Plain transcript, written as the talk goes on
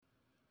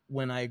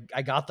when I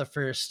got the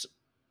first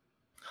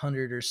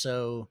 100 or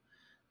so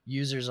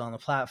users on the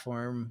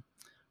platform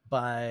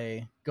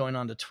by going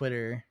onto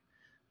Twitter,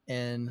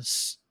 and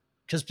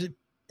because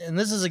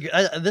this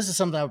is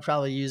something I would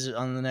probably use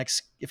on the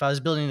next, if I was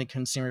building a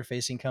consumer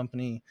facing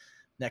company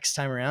next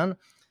time around.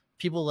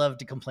 People love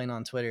to complain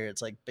on Twitter.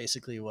 It's like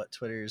basically what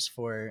Twitter is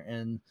for.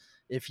 And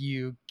if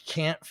you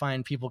can't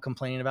find people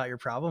complaining about your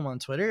problem on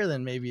Twitter,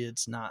 then maybe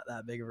it's not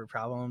that big of a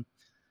problem.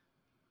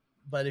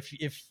 But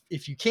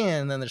if you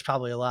can, then there's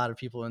probably a lot of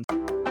people in.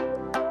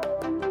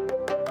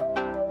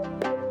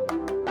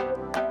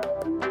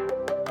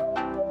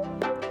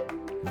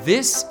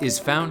 This is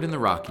Found in the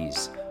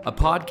Rockies, a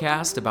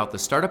podcast about the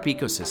startup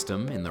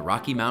ecosystem in the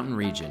Rocky Mountain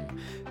region,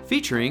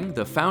 featuring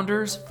the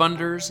founders,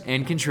 funders,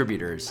 and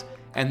contributors,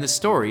 and the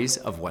stories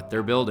of what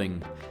they're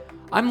building.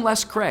 I'm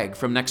Les Craig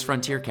from Next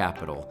Frontier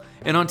Capital,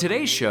 and on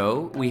today's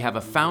show, we have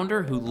a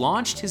founder who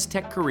launched his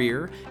tech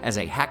career as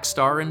a hack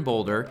star in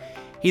Boulder.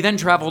 He then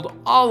traveled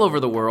all over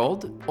the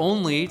world,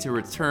 only to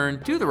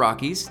return to the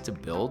Rockies to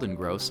build and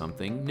grow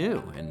something new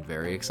and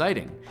very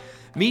exciting.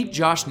 Meet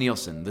Josh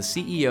Nielsen, the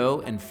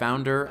CEO and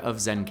founder of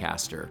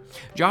Zencastr.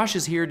 Josh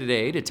is here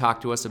today to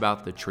talk to us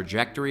about the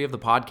trajectory of the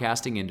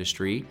podcasting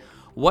industry,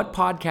 what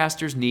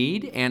podcasters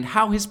need, and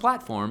how his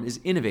platform is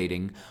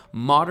innovating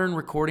modern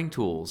recording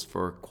tools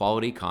for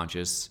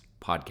quality-conscious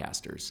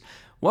podcasters.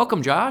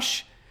 Welcome,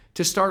 Josh.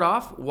 To start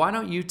off, why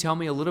don't you tell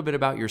me a little bit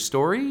about your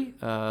story,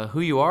 who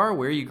you are,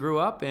 where you grew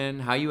up,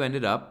 and how you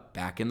ended up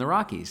back in the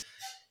Rockies?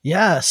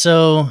 Yeah,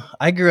 so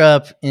I grew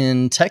up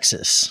in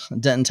Texas,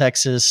 Denton,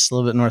 Texas, a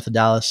little bit north of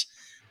Dallas.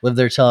 Lived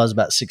there till I was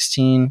about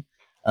 16.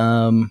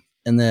 And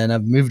then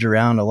I've moved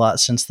around a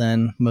lot since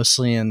then,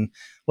 mostly in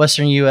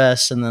Western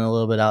U.S. and then a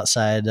little bit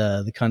outside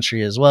the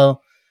country as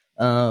well.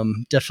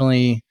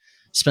 Definitely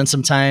spent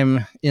some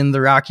time in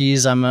the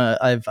Rockies.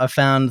 I've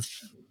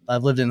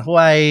lived in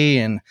Hawaii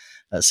and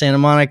Santa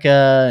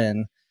Monica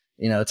and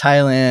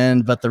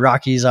Thailand, but the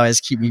Rockies always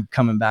keep me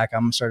coming back.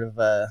 I'm sort of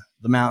the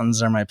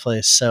mountains are my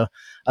place. So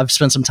I've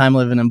spent some time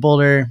living in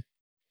Boulder,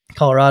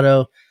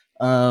 Colorado,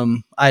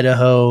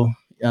 Idaho,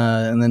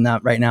 and then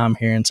right now I'm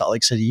here in Salt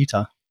Lake City,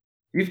 Utah.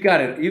 You've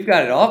got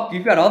it all.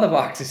 You've got all the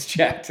boxes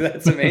checked.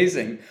 That's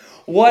amazing.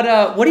 What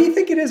do you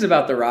think it is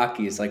about the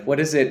Rockies? Like,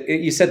 what is it?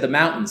 You said the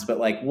mountains, but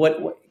like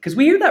what? Because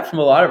we hear that from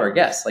a lot of our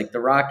guests. Like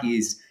the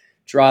Rockies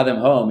draw them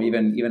home,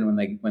 even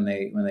when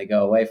they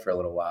go away for a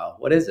little while.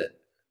 What is it?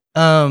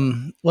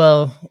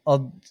 Well,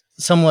 I'll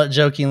somewhat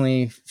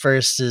jokingly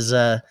first is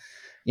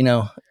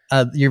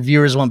your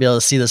viewers won't be able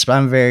to see this, but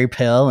I'm very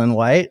pale and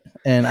white,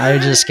 and I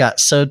just got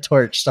so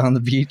torched on the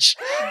beach.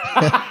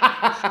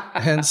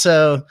 And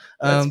so,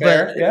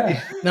 but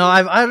yeah. No,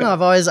 I don't know.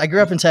 I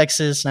grew up in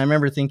Texas, and I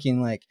remember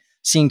thinking like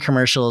seeing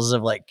commercials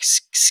of like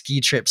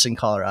ski trips in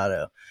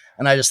Colorado.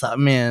 And I just thought,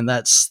 man,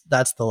 that's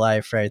the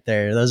life right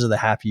there. Those are the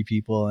happy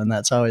people. And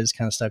that's always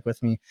kind of stuck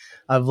with me.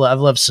 I've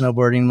loved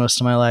snowboarding most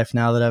of my life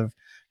now that I've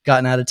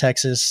gotten out of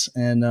Texas.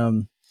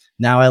 And,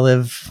 now I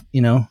live,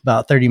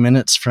 about 30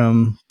 minutes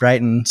from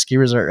Brighton ski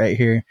resort right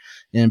here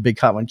in Big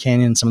Cottonwood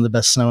Canyon, some of the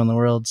best snow in the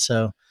world.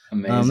 So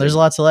there's a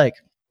lot to like.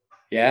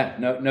 Yeah,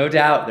 no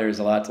doubt. There's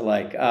a lot to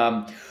like.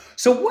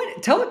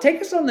 So take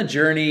us on the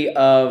journey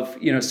of,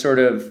 sort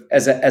of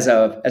as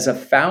a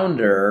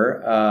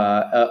founder,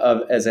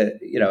 as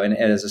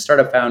a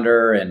startup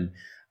founder and,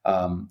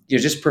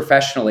 just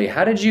professionally,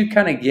 how did you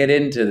kind of get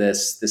into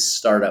this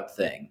startup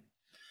thing?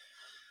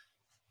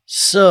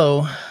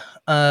 So,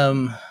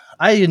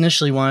 I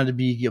initially wanted to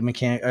be a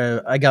mechanic.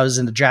 I was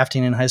into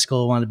drafting in high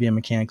school, wanted to be a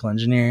mechanical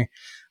engineer.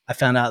 I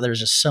found out there was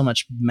just so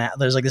much math.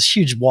 There's like this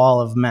huge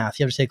wall of math.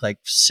 You have to take like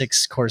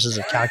 6 courses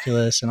of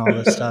calculus and all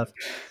this stuff.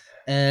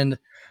 And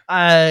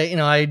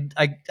I'd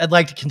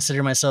like to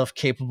consider myself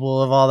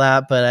capable of all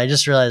that, but I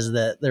just realized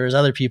that there was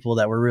other people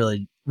that were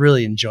really,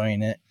 really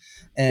enjoying it.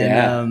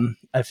 And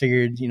I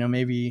figured,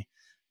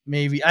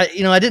 maybe I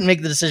didn't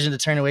make the decision to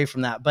turn away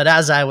from that. But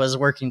as I was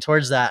working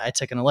towards that, I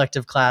took an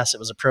elective class. It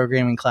was a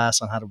programming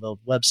class on how to build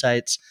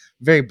websites,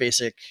 very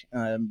basic,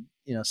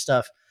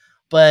 stuff.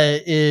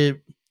 But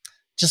it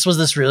just was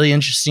this really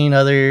interesting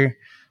other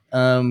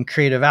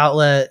creative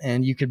outlet,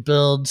 and you could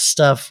build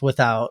stuff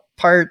without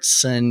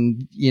parts,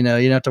 and you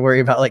don't have to worry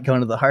about like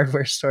going to the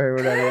hardware store or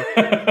whatever.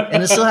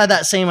 And it still had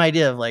that same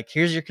idea of like,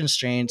 here's your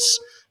constraints,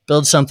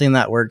 build something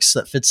that works,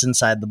 that fits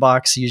inside the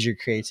box, use your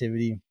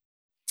creativity.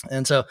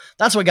 And so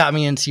that's what got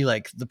me into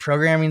like the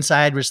programming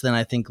side, which then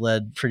I think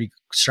led pretty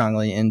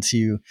strongly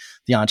into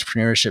the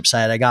entrepreneurship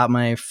side. I got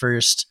my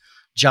first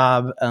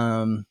job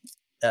I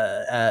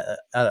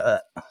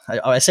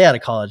say out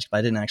of college, but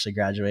I didn't actually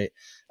graduate.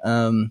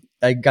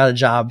 I got a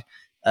job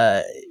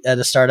at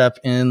a startup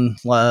in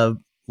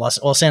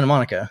Santa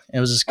Monica. It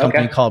was this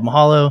company called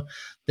Mahalo.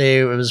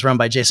 It was run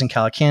by Jason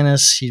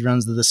Calacanis. He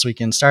runs the This Week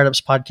in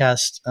Startups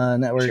podcast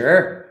network.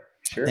 Sure.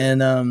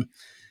 And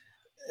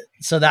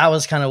so that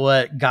was kind of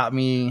what got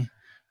me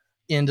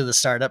into the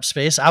startup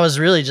space. I was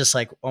really just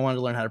like, I wanted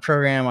to learn how to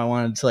program. I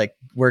wanted to like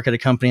work at a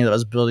company that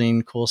was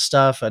building cool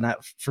stuff. And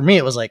for me,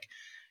 it was like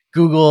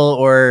Google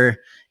or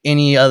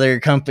any other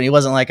company. It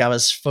wasn't like I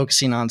was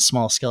focusing on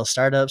small scale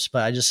startups,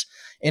 but I just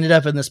ended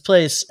up in this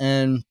place.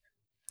 And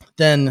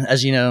then,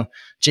 as you know,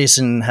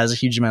 Jason has a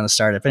huge amount of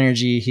startup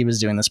energy. He was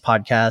doing this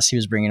podcast. He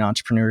was bringing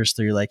entrepreneurs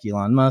through like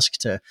Elon Musk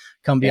to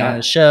come be on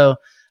his show.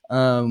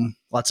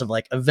 Lots of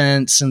like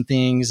events and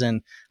things.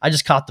 And I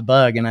just caught the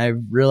bug, and I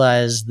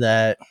realized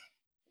that,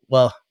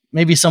 well,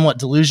 maybe somewhat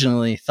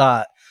delusionally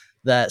thought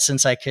that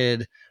since I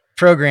could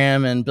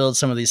program and build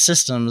some of these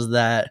systems,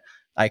 that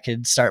I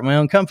could start my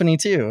own company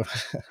too.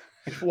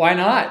 Why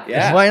not?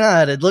 Yeah. Why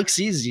not? It looks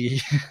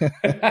easy.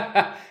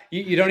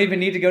 You don't even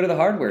need to go to the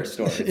hardware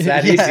store. It's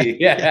that easy.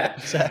 Yeah,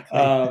 exactly.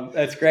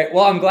 That's great.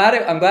 Well, I'm glad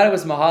it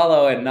was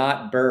Mahalo and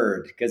not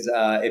Bird, because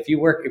if you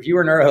were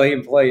an early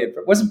employee,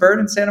 wasn't Bird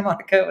in Santa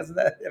Monica? Wasn't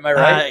that? Am I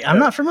right? I'm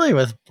not familiar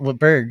with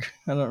Berg.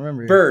 I don't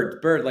remember.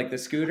 Bird, like the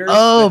scooters.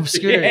 Oh,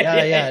 scooter.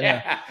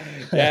 Yeah.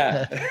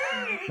 Yeah.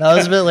 That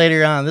was a bit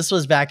later on. This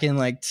was back in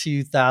like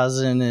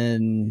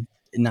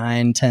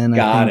 2009, 10.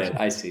 Got I think. it.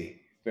 I see.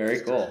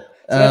 Very cool.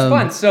 So that's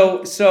fun.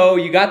 So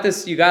you got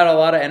a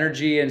lot of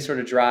energy and sort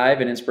of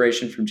drive and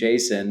inspiration from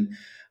Jason.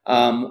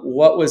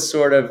 What was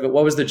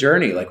the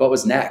journey? Like, what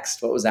was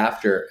next? What was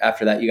after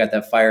that? You got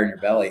that fire in your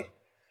belly.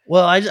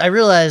 Well, I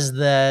realized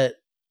that,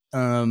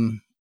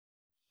 I'm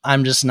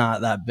just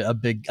not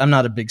I'm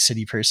not a big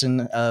city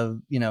person. I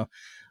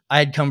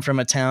had come from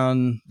a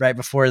town right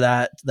before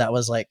that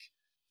was like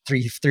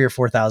three or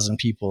 4,000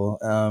 people,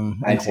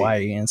 in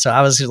Hawaii. And so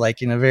I was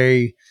like in a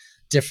very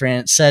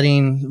different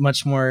setting,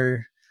 much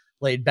more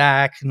laid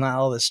back, not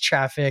all this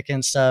traffic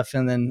and stuff.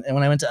 And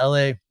when I went to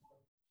LA,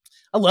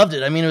 I loved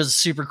it. I mean, it was a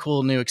super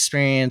cool new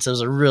experience. It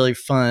was a really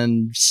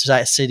fun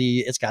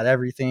city. It's got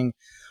everything,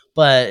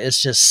 but it's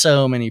just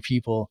so many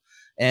people,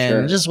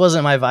 and it just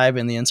wasn't my vibe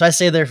in the end. So I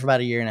stayed there for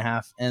about a year and a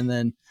half. And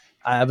then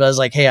I was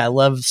like, hey, I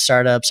love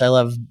startups. I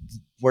love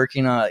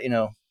working on,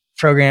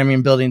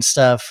 programming, building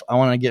stuff. I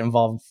want to get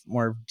involved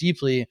more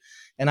deeply.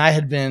 And I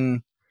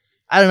don't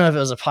know if it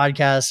was a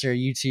podcast or a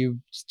YouTube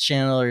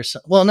channel or so.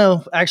 Well,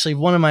 no, actually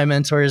one of my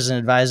mentors and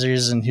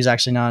advisors, and who's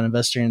actually now an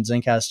investor in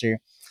Zencastr,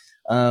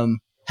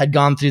 had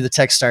gone through the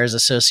Techstars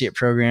associate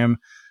program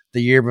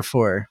the year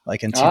before,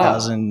 like in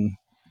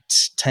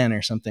 2010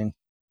 or something.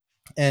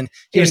 And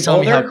he was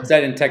telling me how cool. Is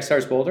that in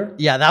Techstars Boulder?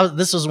 Yeah,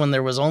 this was when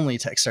there was only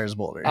Techstars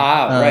Boulder.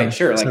 Right,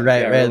 sure. So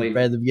right at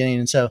the beginning.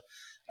 And so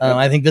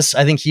I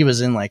think he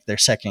was in like their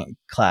second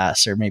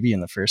class, or maybe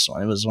in the first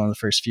one. It was one of the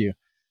first few.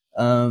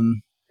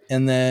 And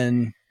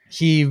then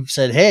he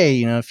said,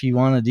 hey, if you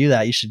want to do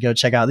that, you should go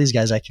check out these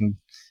guys. I can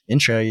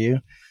intro you.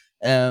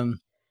 And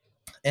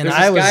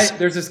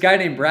there's this guy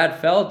named Brad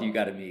Feld you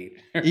got to meet.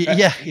 Right?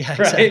 Yeah,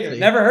 exactly. Right?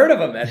 Never heard of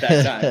him at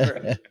that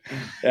time.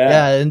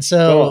 Yeah. And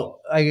so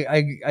cool.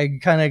 I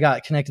kind of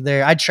got connected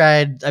there. I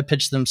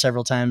pitched them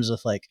several times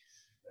with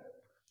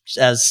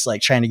as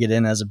trying to get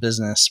in as a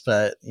business,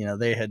 but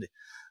they had,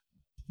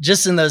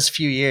 just in those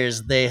few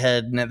years,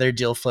 their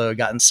deal flow had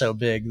gotten so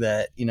big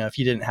that, if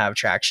you didn't have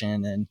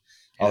traction and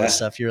all this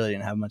stuff, you really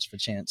didn't have much of a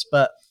chance.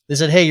 But they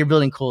said, hey, you're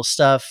building cool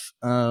stuff.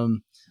 Why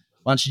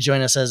don't you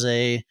join us as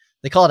they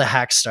call it a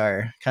hack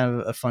star, kind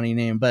of a funny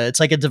name, but it's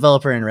like a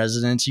developer in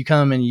residence. You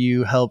come and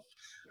you help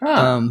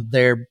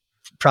their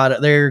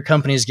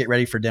companies get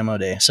ready for demo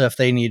day. So if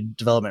they need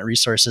development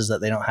resources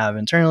that they don't have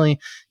internally,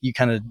 you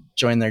kind of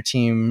join their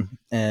team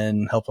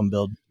and help them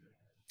build.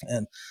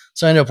 And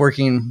so I ended up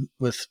working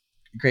with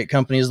great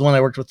companies. The one I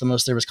worked with the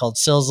most there was called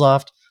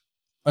SalesLoft.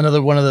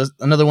 Another one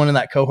in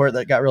that cohort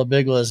that got real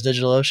big was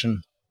DigitalOcean.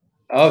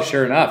 Oh,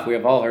 sure enough. We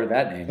have all heard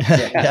that name.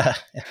 Yeah.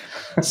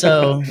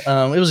 So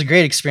it was a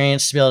great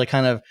experience to be able to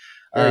kind of,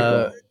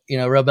 cool.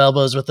 Rub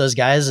elbows with those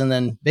guys, and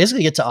then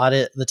basically get to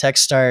audit the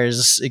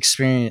Techstars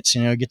experience,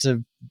 get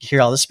to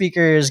hear all the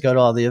speakers, go to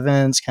all the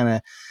events, kind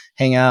of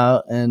hang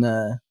out, and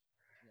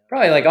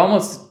probably like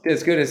almost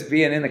as good as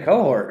being in the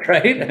cohort,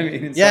 right? I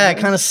mean, yeah,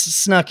 kind of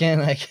snuck in,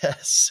 I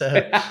guess. So,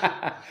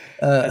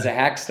 as a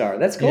hack star.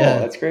 That's cool. Yeah.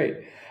 That's great.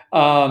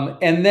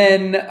 And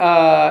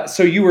then,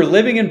 so you were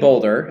living in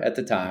Boulder at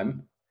the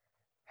time,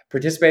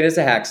 participated as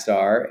a hack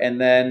star.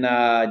 And then,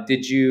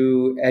 had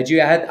you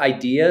had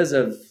ideas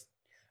of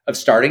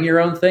starting your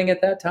own thing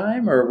at that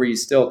time, or were you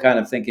still kind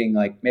of thinking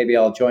like, maybe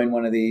I'll join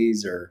one of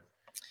these, or?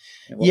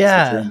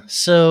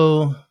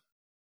 So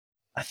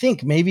I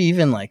think maybe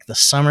even like the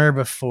summer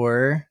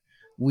before,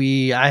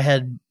 I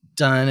had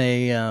done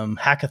a,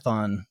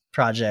 hackathon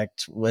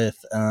project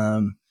with,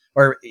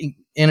 or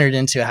entered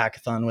into a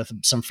hackathon with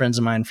some friends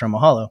of mine from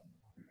Mahalo.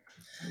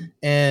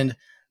 And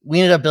we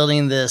ended up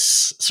building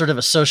this sort of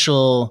a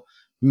social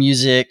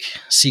music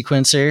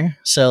sequencer.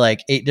 So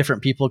like 8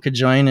 different people could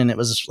join, and it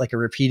was like a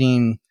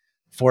repeating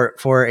 4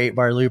 or 8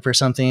 bar loop or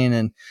something.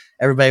 And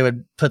everybody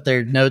would put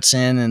their notes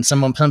in, and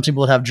some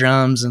people would have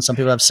drums and some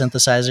people would have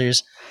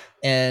synthesizers.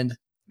 And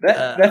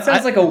that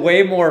sounds like a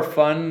way more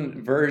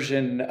fun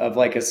version of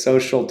like a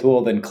social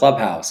tool than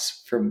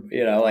Clubhouse.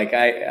 Like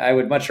I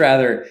would much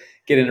rather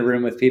get in a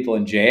room with people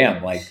and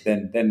jam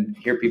than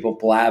hear people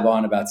blab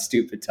on about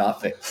stupid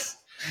topics.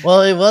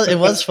 Well, it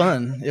was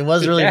fun. It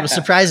was really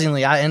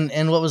surprisingly.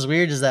 And what was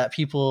weird is that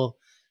people,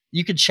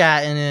 you could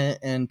chat in it,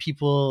 and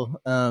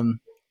people.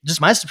 Just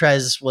my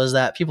surprise was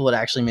that people would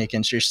actually make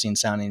interesting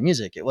sounding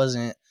music. It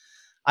wasn't.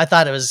 I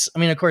thought it was. I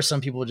mean, of course, some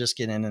people would just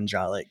get in and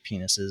draw like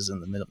penises in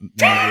the middle.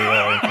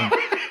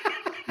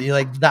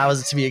 Like that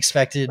was to be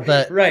expected,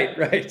 but right.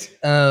 But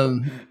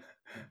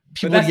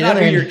people would that's get in not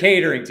there. who you're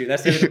catering to.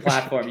 That's the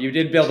platform. You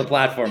did build a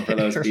platform for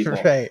those people.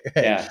 Right.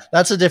 Yeah.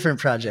 That's a different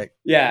project.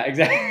 Yeah,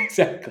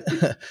 exactly.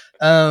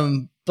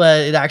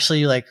 But it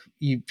actually like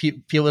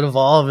people would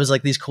evolve. It was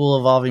like these cool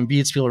evolving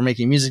beats. People were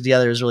making music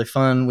together. It was really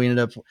fun. We ended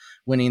up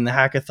winning the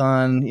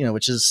hackathon,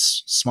 which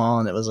is small,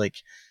 and it was like,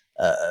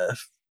 I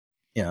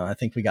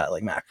think we got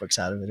like MacBooks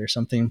out of it or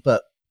something.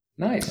 But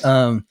nice.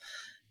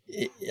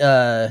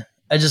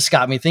 It just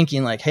got me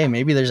thinking like, hey,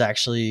 maybe there's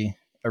actually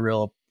a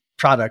real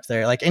product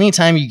there. Like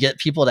anytime you get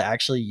people to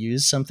actually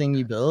use something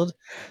you build,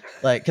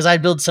 like, cause I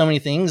build so many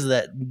things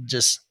that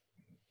just,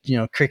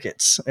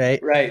 crickets.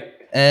 Right.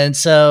 And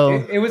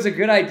so it was a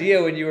good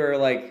idea when you were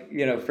like,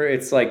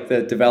 it's like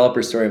the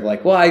developer story of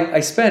like, well,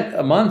 I spent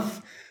a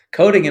month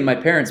coding in my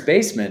parents'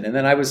 basement, and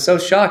then I was so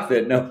shocked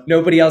that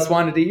nobody else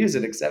wanted to use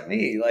it except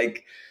me.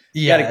 Like,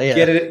 you gotta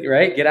get it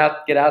right, get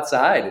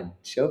outside and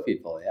show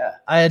people. Yeah,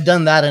 I had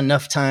done that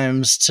enough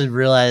times to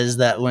realize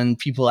that when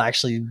people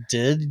actually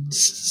did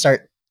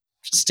start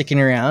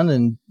sticking around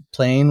and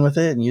playing with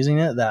it and using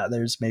it, that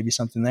there's maybe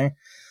something there.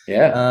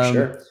 Yeah,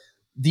 sure.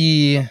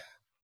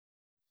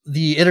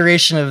 The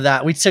iteration of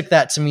that, we took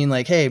that to mean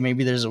like, hey,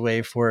 maybe there's a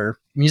way for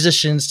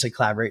musicians to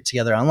collaborate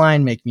together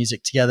online, make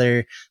music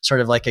together,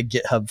 sort of like a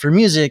GitHub for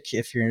music.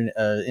 If you're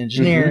an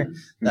engineer,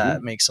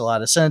 that makes a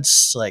lot of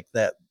sense. Like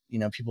that,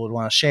 people would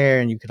want to share,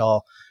 and you could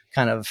all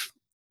kind of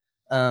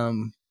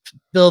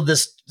build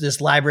this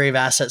library of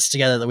assets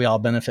together that we all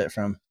benefit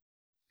from.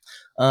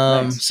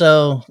 Nice.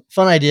 So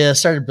fun idea.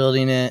 Started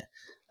building it.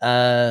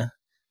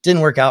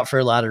 Didn't work out for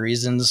a lot of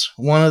reasons.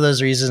 One of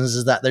those reasons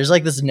is that there's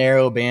like this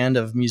narrow band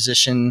of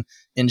musician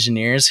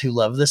engineers who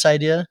love this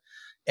idea.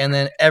 And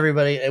then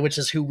everybody, which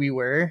is who we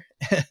were,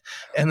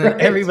 and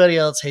then everybody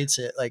else hates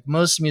it. Like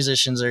most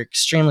musicians are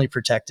extremely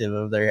protective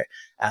of their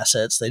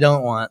assets. They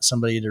don't want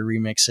somebody to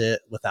remix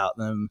it without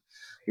them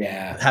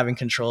having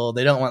control.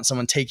 They don't want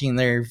someone taking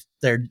their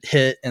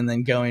hit and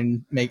then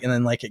going big, and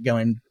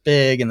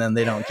then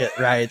they don't get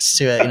rights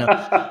to it,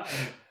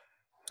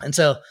 And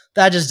so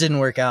that just didn't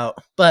work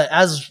out. But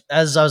as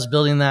I was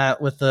building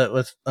that with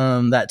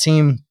that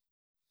team,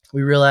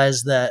 we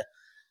realized that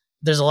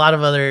there's a lot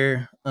of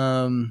other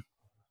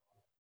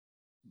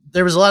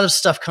there was a lot of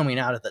stuff coming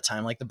out at that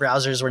time. Like the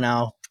browsers were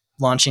now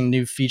launching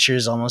new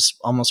features almost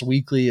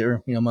weekly,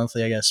 or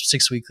monthly, I guess,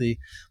 6 weekly.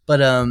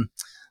 But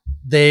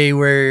they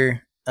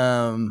were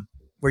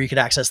where you could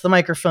access the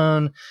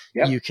microphone.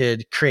 Yep. You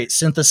could create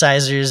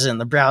synthesizers in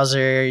the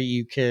browser.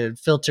 You could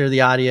filter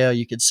the audio.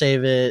 You could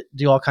save it,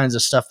 do all kinds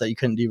of stuff that you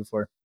couldn't do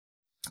before.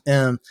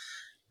 And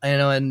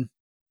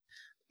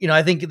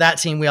I think that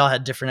team, we all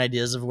had different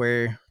ideas of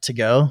where to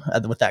go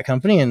with that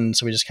company. And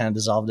so we just kind of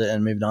dissolved it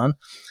and moved on.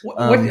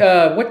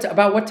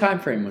 What time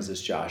frame was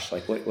this, Josh?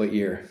 Like what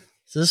year?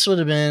 So this would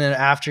have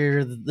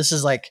been this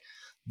is like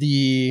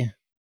the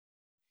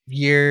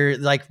year,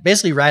 like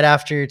basically right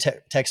after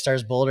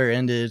Techstars Boulder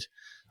ended.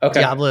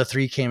 Okay. Diablo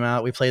 3 came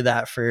out. We played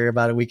that for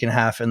about a week and a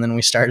half, and then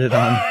we started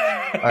on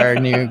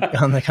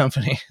on the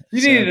company.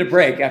 You needed a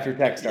break after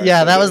Techstars.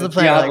 Yeah, that was the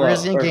plan. Like, we're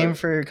just gonna game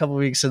for a couple of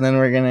weeks, and then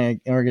we're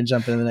gonna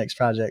jump into the next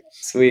project.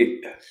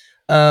 Sweet.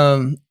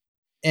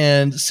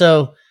 And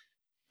so,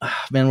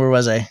 man, where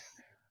was I?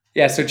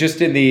 Yeah, so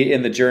just in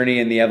the journey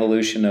and the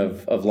evolution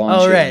of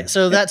launching. Oh, right.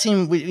 So that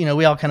team,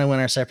 we all kind of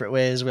went our separate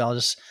ways. We all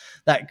just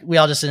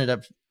ended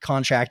up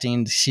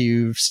contracting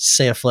to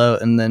stay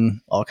afloat, and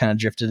then all kind of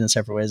drifted in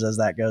separate ways as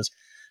that goes.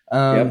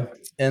 And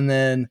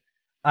then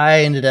I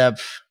ended up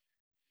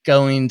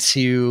going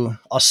to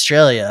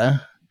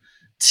Australia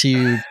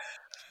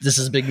this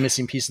is a big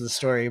missing piece of the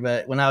story,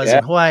 but when I was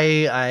in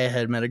Hawaii, I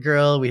had met a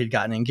girl. We had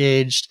gotten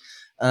engaged.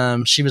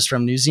 She was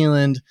from New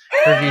Zealand.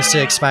 Her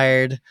visa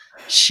expired.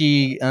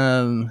 She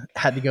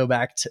had to go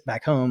back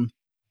home.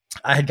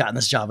 I had gotten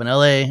this job in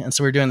LA, and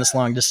so we were doing this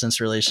long distance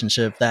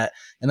relationship and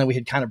then we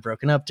had kind of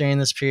broken up during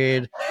this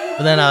period.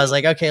 But then I was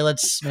like, okay,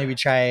 let's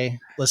try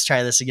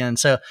this again.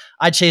 So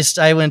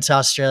I went to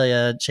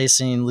Australia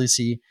chasing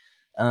Lucy.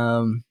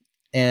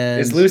 And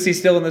is Lucy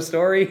still in the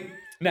story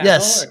now?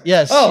 Yes.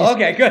 Oh,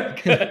 okay,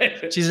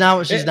 good. she's now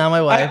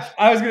my wife.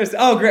 I was going to say,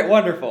 oh, great,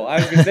 wonderful. I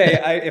was going to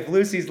say, if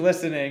Lucy's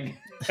listening,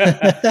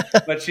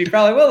 but she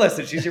probably will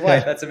listen. She's your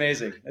wife. That's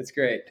amazing. That's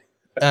great.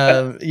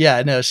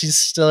 She's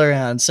still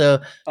around.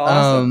 So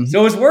awesome. So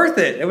it was worth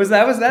it.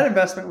 That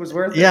investment was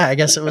worth it. Yeah, I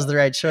guess it was the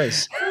right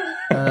choice.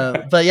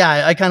 But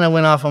yeah, I kind of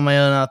went off on my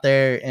own out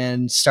there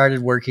and started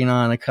working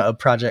on a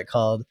project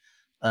called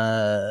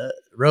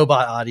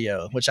Robot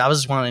Audio, which I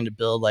was wanting to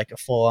build like a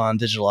full-on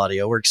digital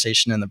audio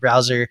workstation in the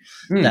browser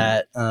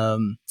that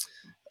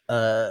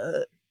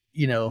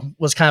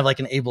was kind of like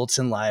an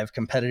Ableton Live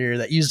competitor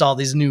that used all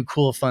these new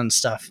cool fun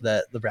stuff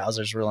that the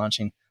browsers were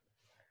launching.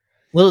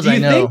 Little did I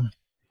know.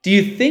 Do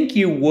you think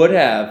you would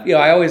have,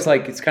 I always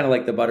it's kind of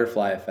like the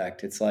butterfly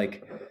effect. It's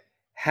like,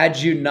 had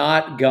you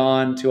not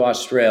gone to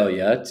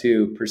Australia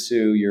to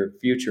pursue your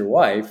future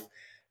wife,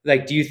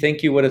 like, do you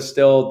think you would have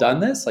still done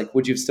this? Like,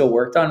 would you have still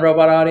worked on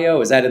robot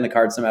audio? Is that in the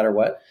cards no matter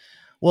what?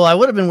 Well, I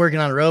would have been working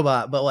on a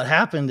robot, but what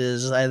happened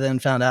is I then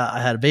found out I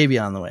had a baby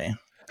on the way.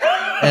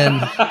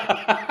 And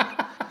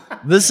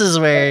this is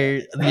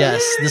where,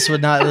 yes, this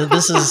would not,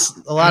 this is,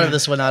 a lot of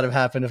this would not have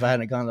happened if I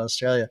hadn't gone to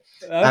Australia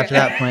after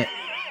that point.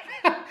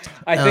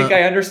 I think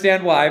I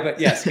understand why, but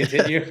yes,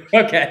 continue.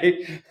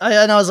 Okay.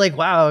 And I was like,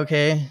 wow,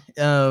 okay.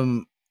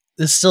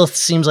 This still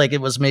seems like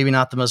it was maybe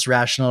not the most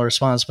rational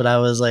response, but I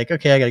was like,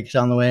 okay, I got to get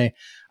on the way.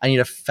 I need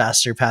a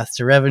faster path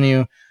to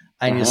revenue.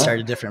 I need to start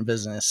a different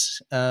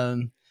business.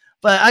 But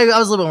I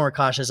was a little bit more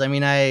cautious. I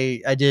mean,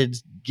 I did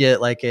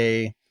get like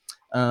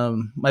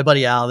my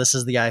buddy Al, this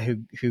is the guy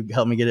who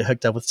helped me get it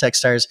hooked up with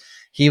Techstars.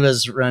 He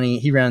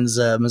runs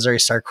Missouri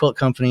Star Quilt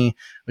Company,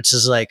 which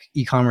is like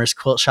e-commerce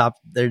quilt shop.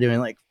 They're doing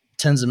like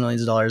tens of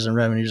millions of dollars in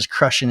revenue, just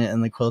crushing it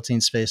in the quilting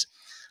space.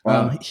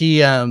 Wow. He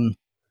hired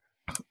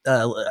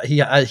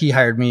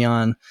me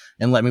on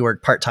and let me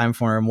work part-time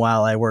for him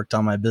while I worked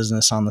on my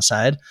business on the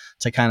side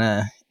to kind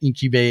of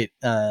incubate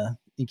the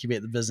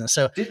business.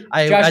 So Josh,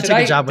 I took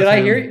a job with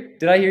him.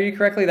 Did I hear you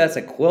correctly? That's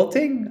a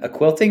quilting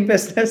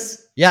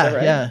business? Yeah,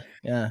 right?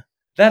 Yeah.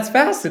 That's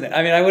fascinating.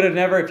 I mean, I would have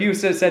never, if you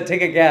said,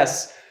 take a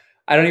guess,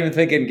 I don't even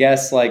think in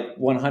guess like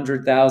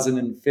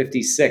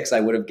 100,056,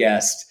 I would have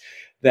guessed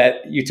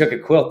that you took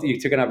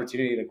an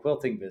opportunity in a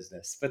quilting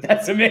business, but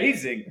that's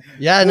amazing.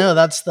 Yeah, no,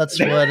 that's what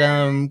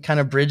kind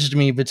of bridged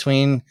me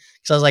between,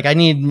 because I was like, I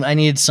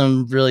need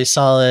some really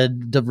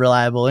solid,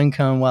 reliable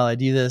income while I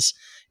do this,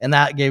 and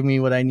that gave me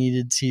what I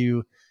needed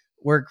to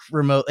work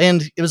remote.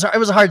 And it was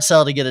a hard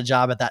sell to get a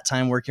job at that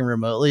time working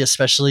remotely,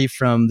 especially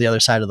from the other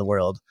side of the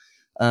world.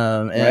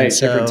 And right,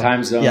 so, different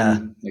time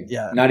zone,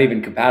 not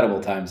even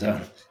compatible time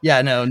zone.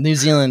 Yeah, no, New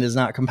Zealand is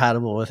not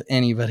compatible with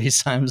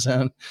anybody's time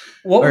zone.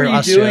 What were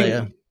you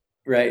doing?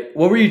 Right.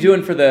 What were you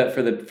doing for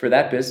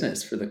that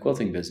business, for the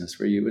quilting business?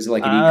 Was it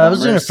like an e-commerce? I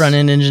was doing a front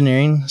end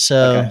engineering,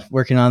 so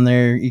working on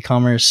their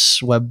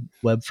e-commerce web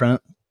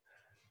front.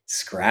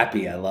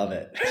 Scrappy, I love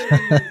it.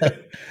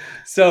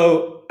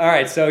 So, all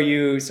right. So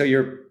you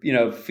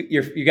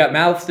got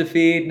mouths to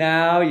feed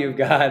now. You've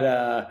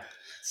got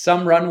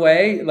some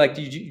runway. Like,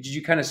 did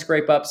you kind of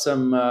scrape up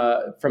some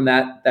from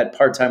that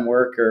part-time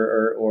work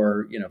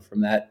or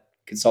from that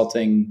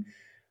consulting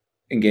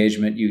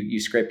engagement? You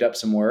scraped up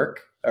some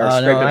work or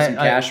scraped up some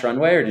cash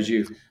runway, or did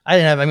you? I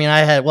didn't have. I mean, I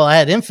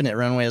had infinite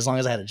runway as long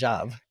as I had a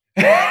job.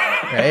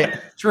 Right.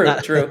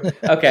 True.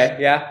 Okay.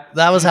 Yeah.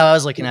 That was how I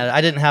was looking at it. I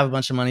didn't have a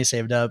bunch of money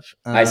saved up.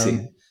 I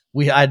see.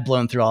 I'd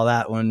blown through all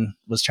that when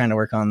was trying to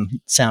work on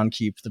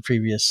Soundkeep, the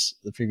previous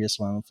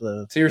one.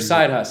 So you're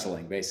side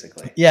hustling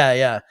basically.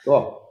 Yeah.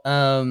 Cool.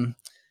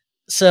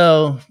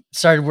 So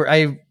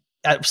started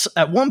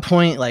at one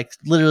point, like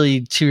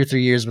literally 2 or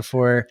 3 years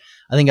before,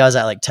 I think I was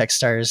at like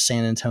Techstars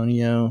San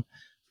Antonio,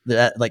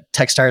 like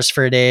Techstars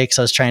for a day, because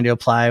I was trying to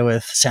apply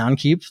with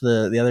Soundkeep,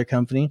 the other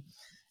company.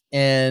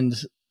 And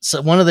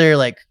so one of their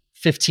like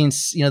 15,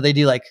 they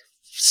do like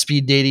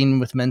speed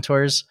dating with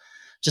mentors.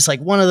 Just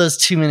like one of those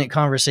 2-minute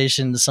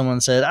conversations,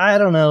 someone said, I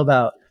don't know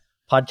about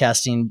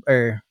podcasting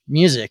or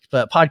music,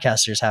 but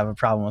podcasters have a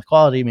problem with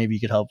quality. Maybe you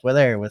could help with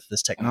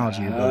this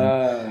technology you're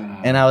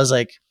building. And I was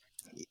like,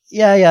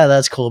 yeah,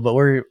 that's cool. But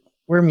we're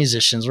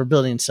musicians. We're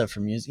building stuff for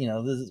music.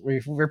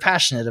 We're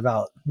passionate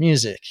about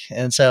music.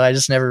 And so I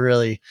just never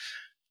really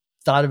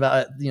thought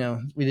about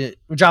it. We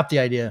dropped the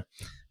idea,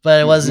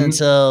 but it wasn't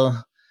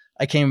until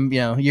I came,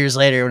 years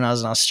later when I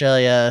was in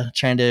Australia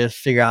trying to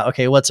figure out,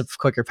 okay, what's a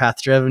quicker path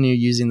to revenue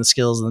using the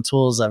skills and the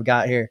tools I've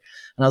got here.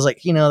 And I was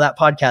like, that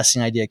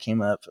podcasting idea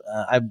came up.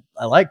 I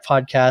like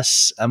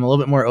podcasts. I'm a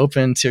little bit more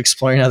open to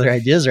exploring other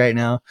ideas right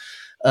now.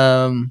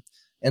 And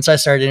so I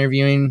started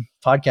interviewing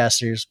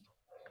podcasters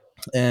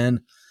and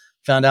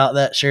found out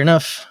that sure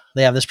enough,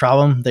 they have this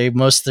problem.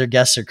 Most of their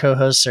guests or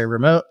co-hosts are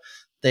remote.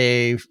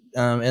 And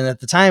at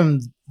the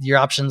time, your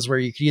options were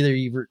you could either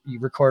you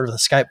record with a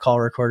Skype call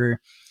recorder,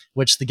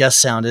 which the guest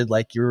sounded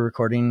like you were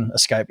recording a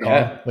Skype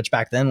call, which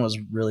back then was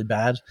really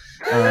bad.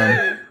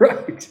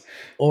 Right.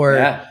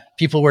 Or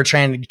people were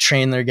trying to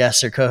train their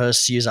guests or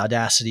co-hosts to use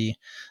Audacity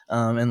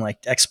and like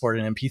export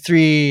an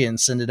MP3 and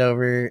send it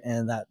over.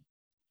 And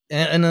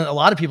a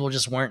lot of people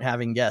just weren't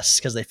having guests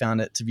because they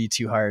found it to be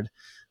too hard.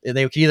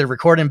 They could either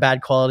record in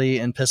bad quality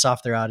and piss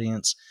off their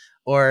audience,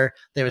 or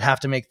they would have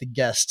to make the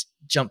guest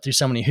jump through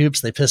so many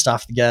hoops they pissed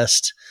off the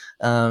guest.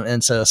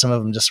 And so some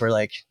of them just were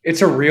like,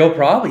 it's a real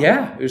problem.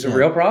 Yeah, it was a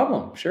real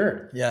problem.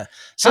 Sure. Yeah.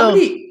 So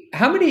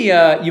how many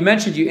you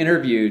mentioned you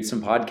interviewed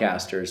some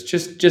podcasters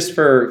just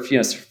for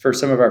for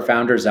some of our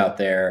founders out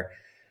there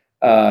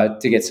to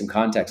get some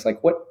context.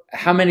 Like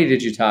how many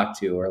did you talk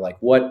to, or like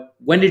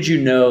when did you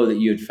know that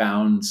you had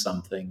found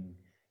something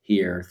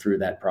here through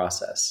that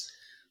process?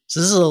 So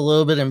this is a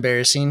little bit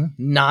embarrassing.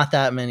 Not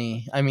that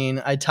many. I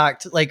mean, I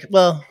talked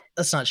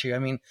that's not true. I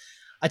mean,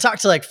 I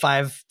talked to like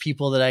 5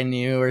 people that I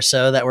knew or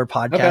so that were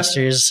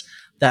podcasters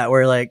that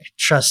were like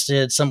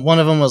trusted. One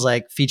of them was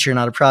like feature,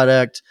 not a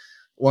product.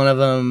 One of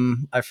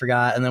them I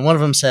forgot, and then one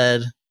of them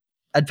said,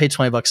 "I'd pay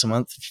 $20 a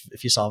month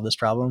if you solve this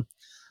problem."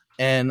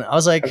 And I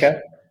was like, Okay.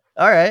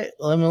 "All right,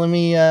 let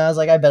me." I was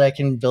like, "I bet I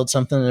can build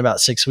something in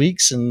about 6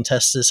 weeks and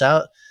test this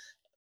out."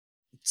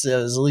 So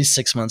it was at least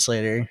 6 months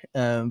later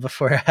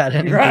before I had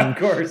anything. Of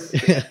course.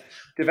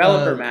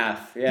 Developer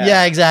math.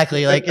 Yeah,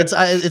 exactly. Like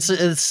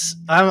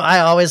I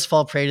always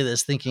fall prey to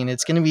this thinking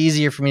it's going to be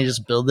easier for me to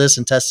just build this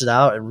and test it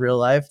out in real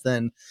life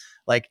than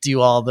like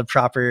do all the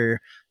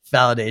proper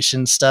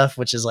validation stuff,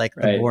 which is like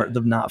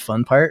the not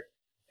fun part.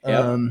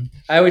 Yep.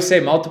 I always say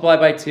multiply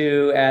by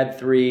 2, add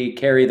 3,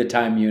 carry the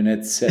time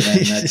units, and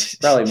then that's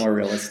probably more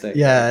realistic.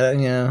 Yeah,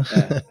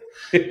 right?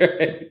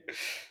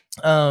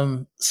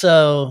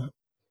 So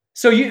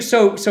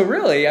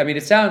really, I mean,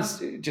 it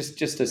sounds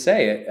just to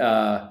say it.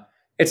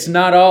 It's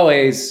not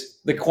always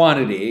the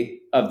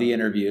quantity of the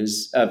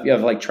interviews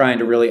of like trying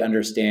to really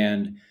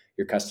understand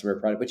your customer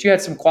product, but you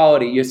had some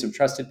quality. You had some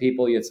trusted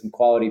people. You had some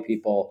quality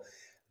people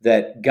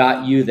that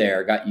got you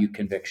there, got you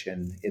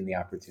conviction in the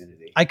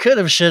opportunity. I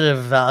should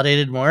have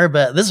validated more,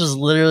 but this was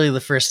literally the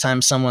first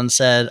time someone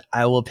said,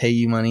 "I will pay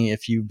you money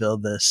if you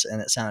build this,"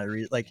 and it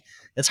sounded like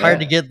it's hard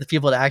to get the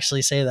people to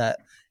actually say that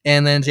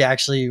and then to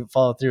actually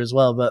follow through as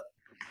well. But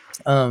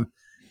that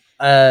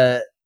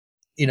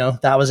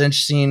was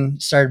interesting.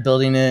 Started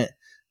building it,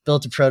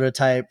 built a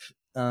prototype.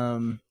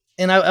 And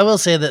I will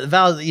say that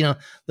the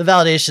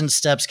validation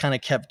steps kind of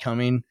kept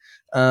coming.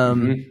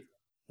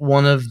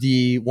 One of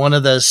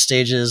those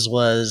stages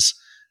was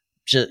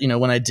just,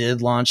 when I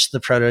did launch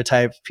the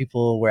prototype,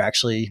 people were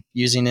actually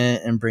using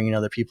it and bringing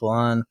other people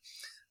on.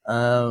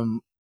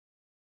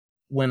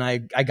 When I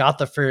got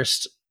the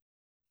first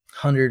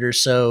 100 or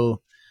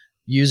so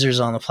users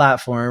on the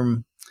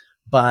platform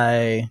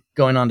by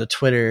going onto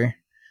Twitter,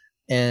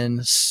 and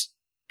this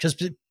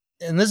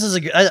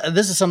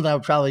is something I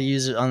would probably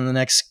use on the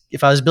next,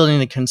 if I was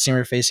building a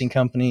consumer facing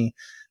company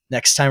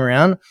next time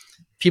around.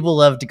 People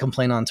love to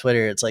complain on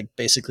Twitter. It's like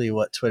basically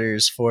what Twitter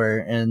is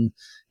for. And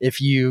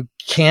if you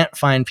can't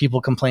find people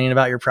complaining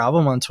about your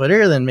problem on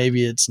Twitter, then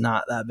maybe it's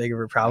not that big of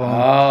a problem.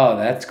 Oh,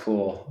 that's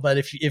cool. But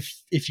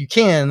if you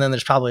can, then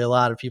there's probably a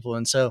lot of people.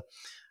 And so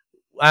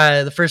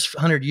the first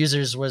 100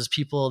 users was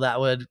people that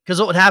because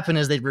what would happen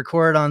is they'd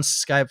record on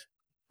Skype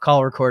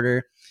call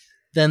recorder,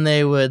 then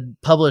they would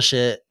publish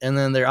it, and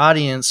then their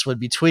audience would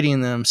be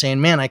tweeting them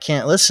saying, "Man, I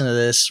can't listen to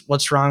this.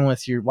 What's wrong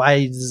with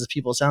why does the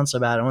people sound so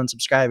bad? I'm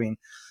unsubscribing."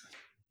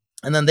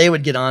 And then they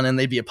would get on and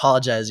they'd be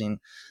apologizing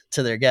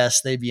to their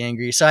guests. They'd be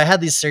angry. So I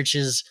had these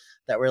searches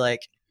that were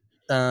like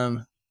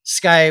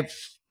Skype,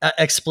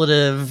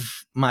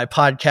 expletive, my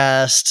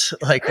podcast,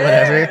 like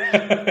whatever.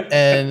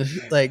 And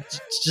like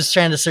just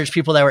trying to search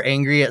people that were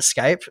angry at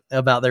Skype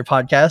about their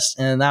podcast.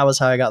 And that was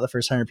how I got the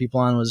first 100 people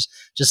on, was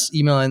just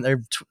emailing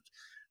or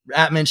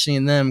at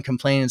mentioning them,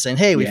 complaining, saying,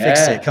 "Hey, we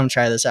fixed it. Come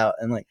try this out."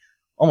 And like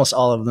almost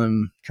all of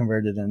them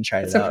converted and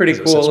tried it out. That's a pretty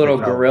cool little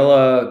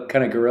guerrilla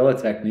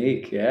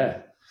technique. Yeah.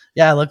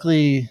 Yeah,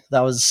 luckily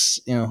that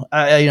was,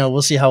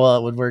 we'll see how well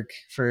it would work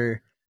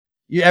for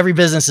you. Every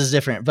business is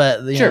different, but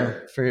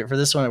for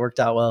this one, it worked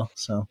out well.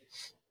 So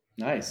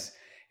nice.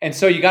 And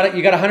so you got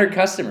 100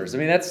 customers. I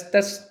mean,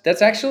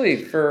 that's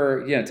actually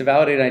for, to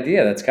validate an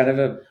idea. That's kind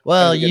of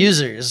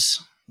users.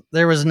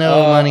 There was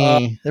no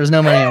money. There was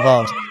no money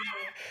involved.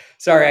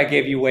 Sorry, I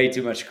gave you way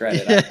too much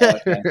credit.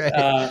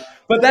 Right.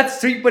 But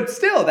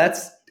still,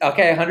 that's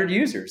okay. 100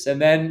 users,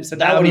 and then so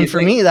now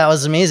for me that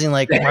was amazing.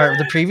 Like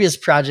the previous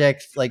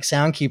project, like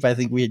Soundkeep, I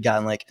think we had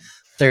gotten like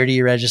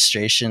 30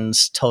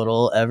 registrations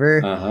total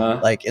ever,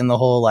 like in the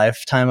whole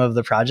lifetime of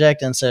the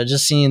project. And so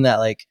just seeing that,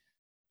 like,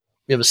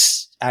 it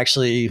was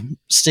actually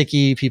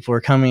sticky. People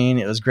were coming.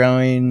 It was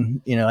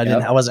growing.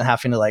 I wasn't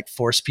having to like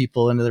force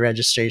people into the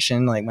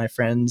registration. Like my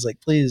friends, like,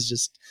 please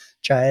just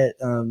try it.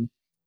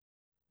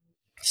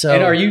 So,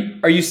 and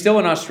are you still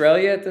in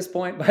Australia at this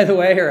point, by the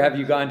way, or have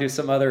you gone to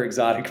some other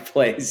exotic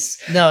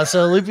place? No.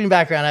 So looping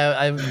back around,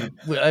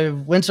 I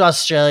went to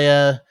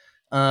Australia,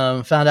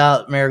 found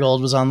out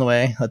Marigold was on the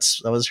way.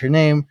 That was her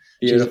name.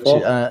 Beautiful.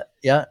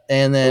 Yeah.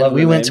 And then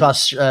we moved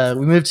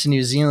to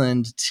New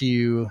Zealand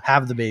to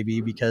have the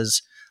baby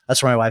because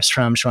that's where my wife's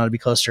from. She wanted to be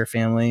close to her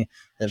family.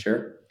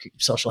 Sure.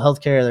 Social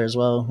health care there as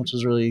well, which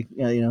was really,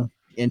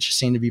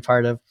 interesting to be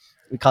part of.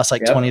 It cost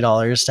like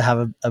 $20 to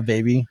have a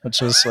baby,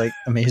 which was like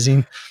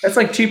amazing. That's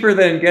like cheaper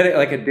than getting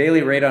like a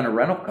daily rate on a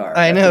rental car.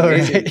 I know,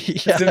 amazing.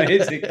 Right? That's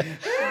amazing.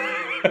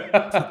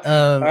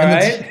 All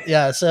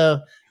right.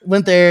 So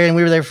went there and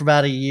we were there for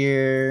about a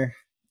year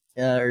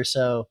or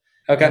so.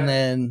 Okay. And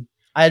then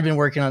I had been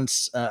working on,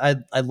 I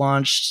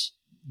launched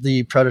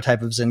the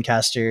prototype of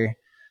Zencastr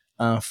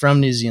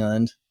from New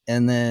Zealand.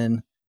 And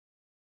then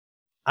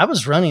I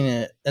was running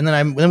it. And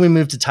then we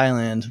moved to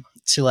Thailand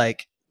to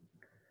like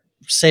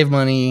save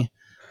money,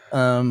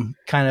 kind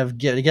of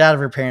get out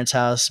of her parents'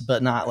 house,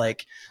 but not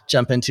like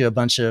jump into a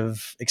bunch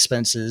of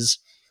expenses.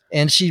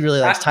 And she really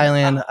likes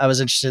Thailand. I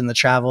was interested in the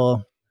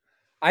travel.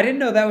 I didn't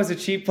know that was a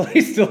cheap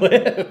place to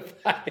live.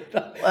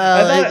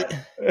 It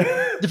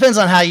depends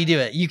on how you do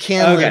it. You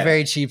can live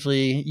very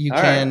cheaply. You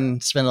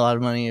can spend a lot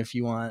of money if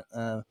you want.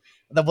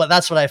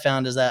 that's what I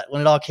found is that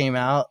when it all came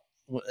out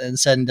and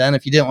said and done,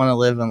 if you didn't want to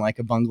live in like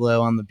a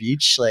bungalow on the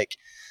beach, like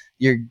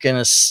you're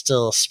gonna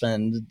still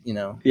spend,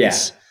 Yeah.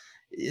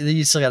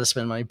 you still got to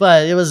spend money.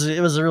 But it was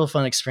a real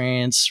fun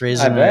experience I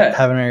raising bet.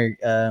 having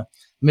her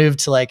move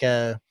to like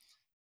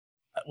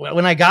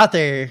when I got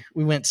there,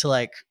 we went to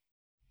like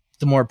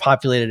the more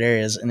populated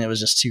areas, and it was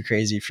just too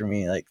crazy for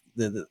me. Like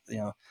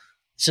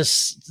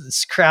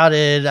it's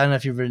crowded. I don't know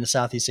if you've been to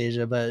Southeast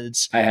Asia,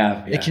 but I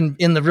have. it Yeah. can,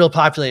 in the real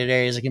populated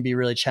areas, it can be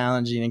really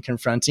challenging and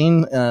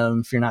confronting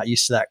if you're not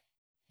used to that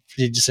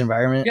prestigious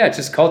environment. Yeah,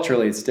 just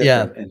culturally, it's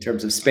different in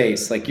terms of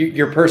space. Like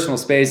your personal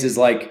space is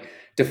like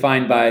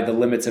defined by the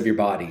limits of your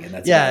body, and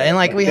that's about And it.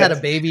 like we had a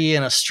baby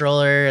and a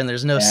stroller, and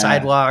there's no Yeah.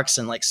 sidewalks,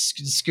 and like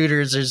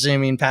scooters are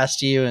zooming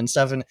past you and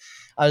stuff. And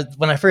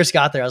when I first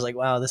got there, I was like,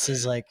 wow, this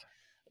is like.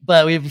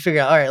 But we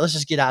figured out, all right, let's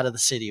just get out of the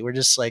city. We're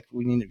just like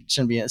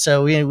shouldn't be.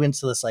 So we went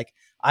to this like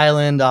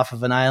island off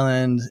of an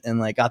island,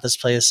 and like got this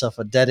place off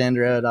a dead end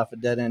road,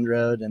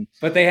 and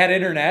But they had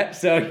internet,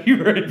 so you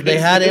were in they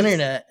had business.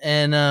 internet,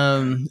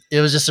 and it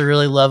was just a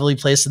really lovely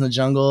place in the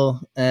jungle.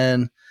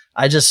 And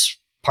I just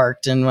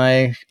parked in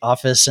my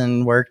office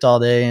and worked all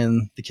day,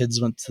 and the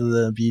kids went to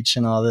the beach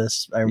and all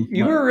this.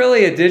 You were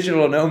really a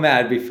digital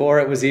nomad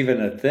before it was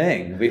even a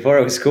thing, before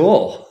it was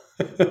cool.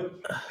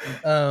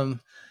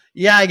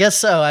 Yeah, I guess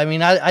so. I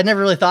mean, I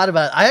never really thought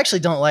about it. I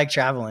actually don't like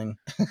traveling.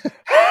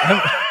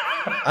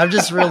 I'm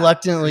just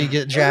reluctantly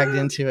get dragged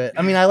into it.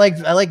 I mean, I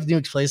like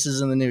new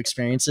places and the new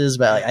experiences,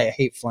 but I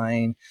hate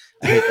flying.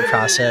 I hate the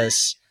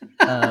process.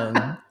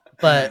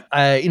 But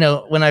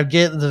when I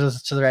get to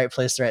the right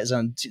place, the right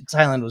zone,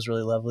 Thailand was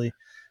really lovely,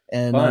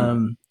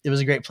 and it was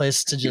a great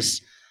place to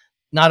just.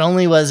 Not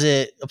only was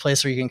it a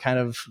place where you can kind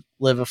of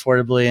live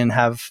affordably and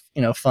have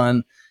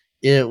fun,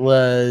 it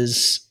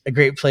was a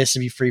great place to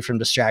be free from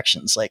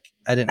distractions. Like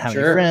I didn't have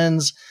any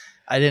friends.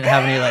 I didn't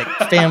have any like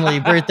family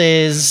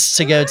birthdays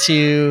to go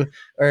to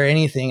or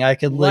anything. I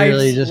could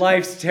literally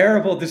life's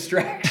terrible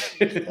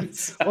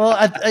distractions.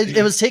 Well,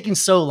 it was taking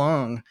so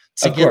long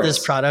to get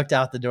this product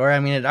out the door. I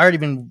mean, it had already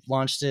been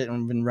launched it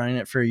and been running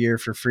it for a year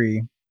for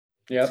free.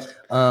 Yep.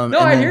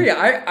 I hear you.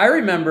 I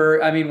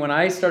remember, I mean, when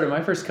I started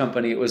my first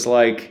company, it was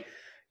like,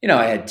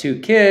 I had 2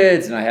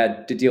 kids and I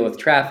had to deal with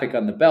traffic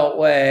on the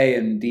Beltway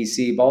in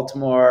DC,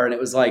 Baltimore. And it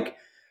was like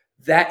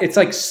that. It's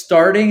like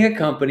starting a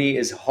company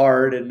is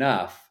hard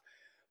enough,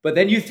 but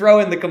then you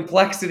throw in the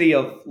complexity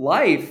of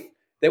life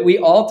that we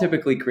all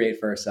typically create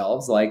for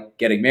ourselves, like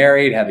getting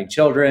married, having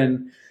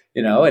children,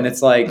 and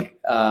it's like,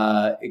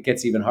 it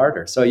gets even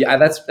harder. So yeah,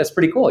 that's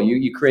pretty cool.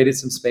 You created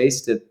some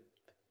space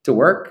to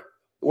work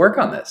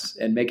on this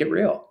and make it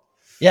real.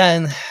 Yeah,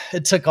 and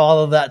it took all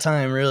of that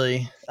time,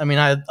 really. I mean,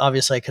 I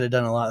could have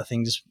done a lot of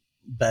things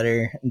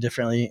better and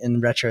differently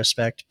in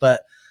retrospect,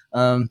 but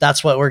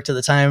that's what worked at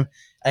the time.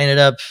 I ended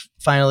up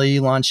finally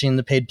launching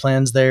the paid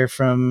plans there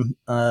from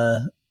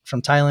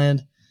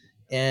Thailand,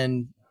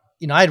 and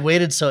I'd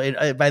waited.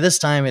 So by this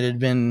time, it had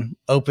been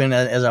open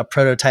as a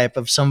prototype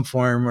of some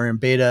form or in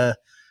beta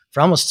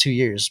for almost 2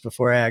 years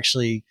before I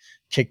actually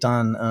kicked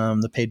on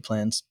the paid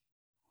plans.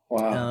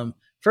 Wow.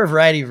 For a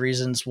variety of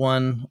reasons.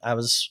 One, I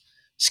was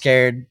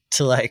scared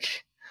to I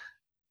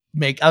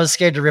was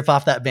scared to rip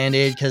off that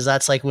Band-Aid because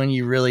that's like when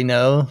you really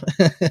know.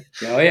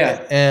 Oh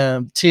yeah.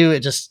 And 2,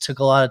 it just took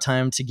a lot of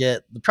time to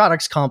get the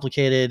products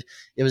complicated.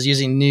 It was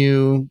using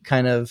new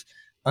kind of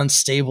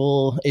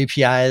unstable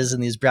APIs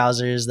in these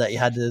browsers that you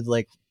had to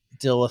like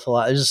deal with a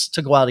lot. It just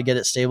took a while to get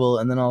it stable.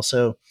 And then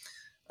also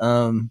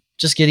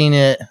just getting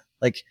it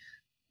like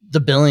the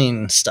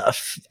billing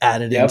stuff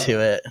added into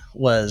it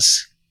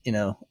was,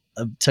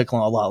 took a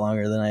lot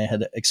longer than I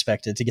had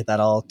expected to get that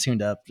all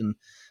tuned up and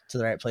to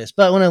the right place.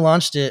 But when I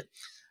launched it,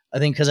 I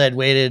think because I'd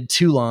waited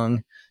too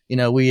long,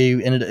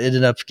 we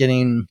ended up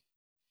getting,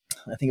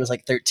 I think it was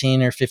like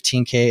 13 or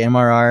 15K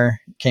MRR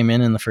came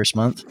in the first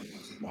month.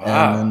 Wow.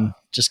 And then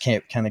just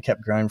kind of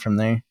kept growing from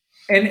there.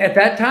 And at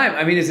that time,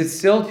 I mean, is it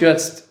still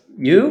just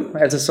you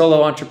as a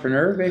solo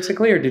entrepreneur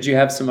basically, or did you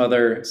have some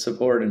other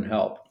support and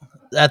help?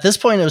 At this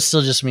point, it was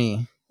still just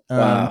me.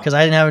 Because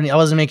I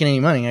wasn't making any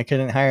money. I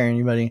couldn't hire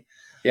anybody.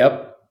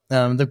 Yep.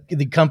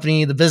 The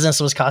company, the business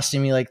was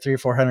costing me like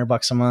 $300 or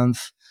 $400 a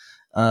month.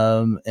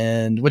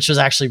 And which was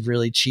actually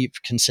really cheap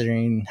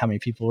considering how many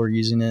people were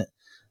using it.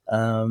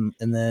 And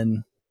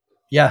then,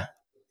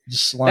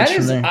 just launched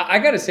from there. I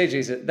got to say,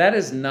 Jason, that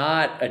is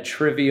not a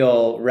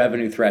trivial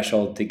revenue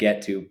threshold to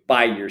get to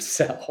by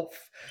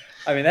yourself.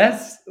 I mean,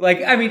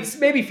 it's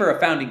maybe for a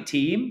founding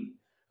team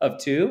of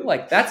 2,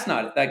 like that's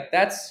not like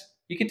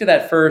you get to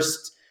that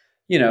first,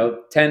 10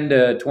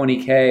 to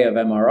 20K of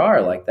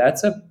MRR. Like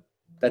that's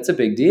a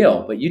big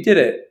deal, but you did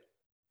it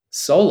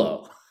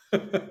solo.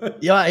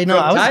 Yeah, I know.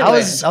 I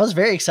was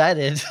very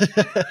excited,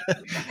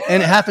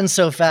 and it happened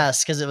so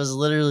fast because it was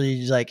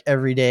literally like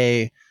every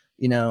day,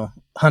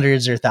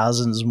 hundreds or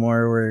thousands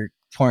more were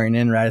pouring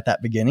in right at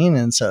that beginning,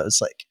 and so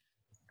it's like,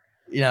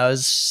 it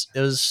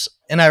was.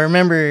 And I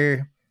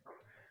remember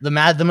the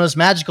most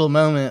magical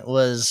moment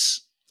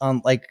was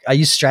like I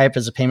use Stripe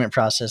as a payment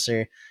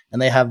processor,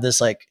 and they have this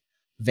like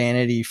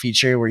vanity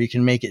feature where you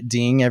can make it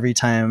ding every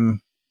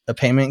time a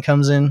payment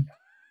comes in.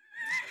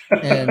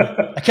 And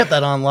I kept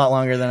that on a lot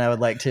longer than I would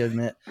like to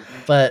admit,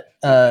 but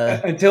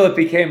until it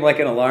became like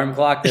an alarm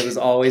clock that was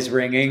always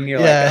ringing.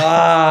 You're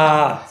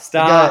yeah, like,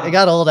 stop. It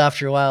got old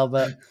after a while,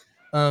 but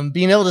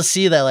being able to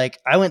see that, like,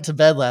 I went to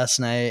bed last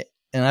night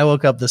and I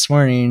woke up this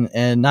morning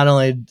and not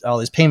only did all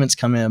these payments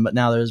come in, but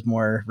now there's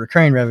more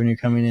recurring revenue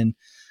coming in.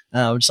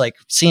 Just like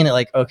seeing it,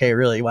 like, okay,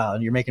 really, wow,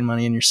 you're making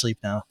money in your sleep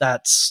now.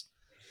 That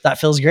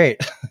feels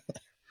great.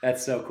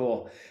 That's so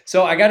cool.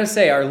 So I got to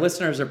say, our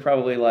listeners are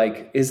probably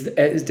like,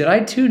 did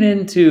I tune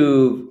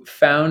into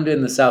Found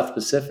in the South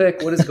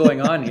Pacific? What is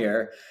going on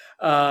here?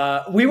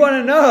 We want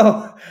to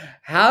know,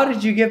 how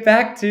did you get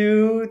back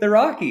to the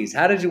Rockies?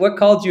 What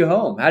called you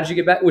home? How did you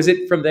get back? Was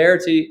it from there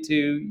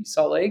to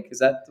Salt Lake?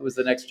 Was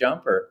the next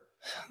jump, or?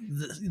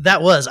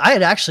 I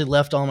had actually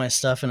left all my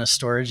stuff in a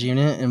storage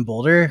unit in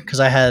Boulder because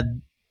I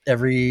had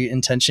every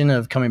intention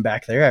of coming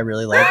back there. I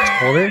really liked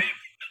Boulder.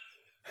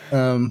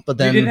 But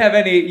then you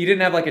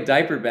didn't have like a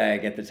diaper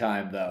bag at the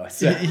time though.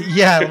 So.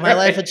 Yeah, my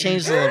life had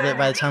changed a little bit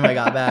by the time I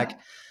got back.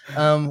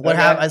 What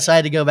happened? I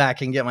decided to go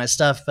back and get my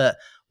stuff, but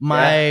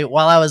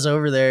while I was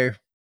over there,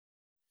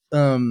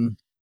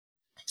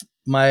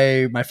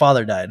 my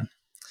father died.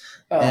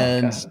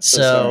 And God,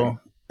 so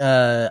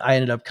I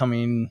ended up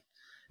coming,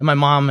 and my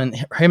mom and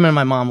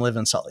my mom live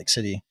in Salt Lake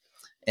City.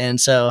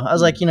 And so I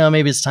was like,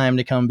 maybe it's time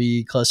to come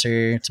be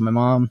closer to my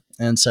mom.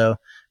 And so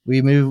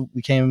we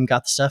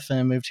got the stuff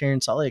and moved here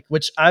in Salt Lake,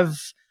 which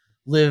I've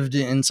lived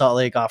in Salt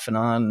Lake off and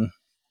on,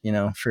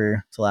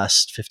 for the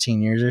last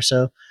 15 years or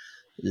so,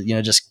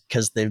 just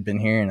because they've been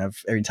here. And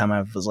every time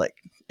I was like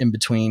in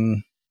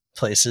between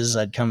places,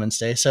 I'd come and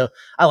stay. So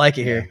I like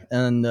it here.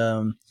 And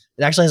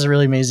it actually has a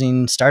really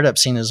amazing startup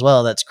scene as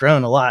well that's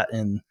grown a lot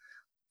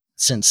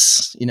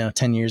since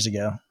 10 years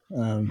ago,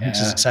 which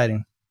is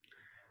exciting.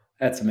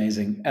 That's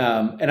amazing.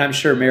 And I'm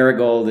sure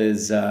Marigold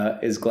is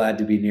glad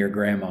to be near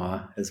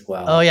Grandma as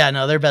well. Oh yeah,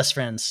 no, they're best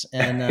friends.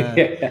 And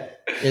Marigold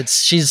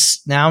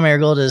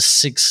is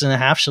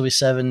 6.5. She'll be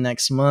 7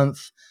 next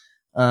month.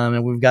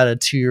 And we've got a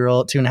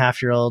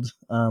 2.5-year-old,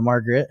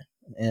 Margaret,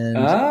 and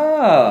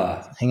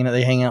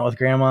they hang out with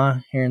Grandma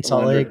here in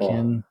Salt Lake.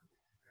 And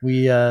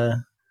we,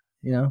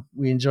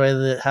 we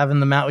enjoy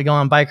having the mountain. We go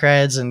on bike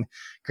rides and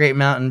great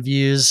mountain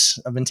views.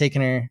 I've been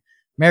taking her.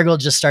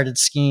 Marigold just started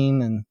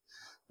skiing and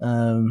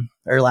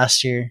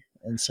last year,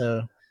 and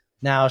so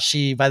now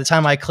by the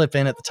time I clip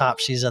in at the top,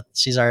 she's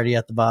already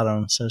at the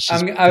bottom. So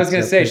I was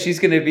gonna say she's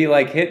gonna be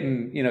like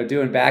hitting,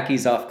 doing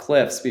backies off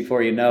cliffs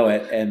before you know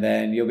it, and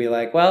then you'll be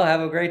like, well,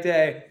 have a great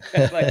day.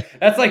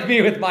 That's like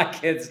me with my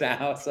kids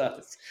now. So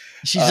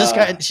she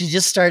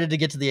just started to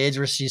get to the age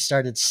where she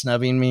started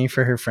snubbing me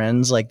for her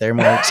friends, like they're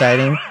more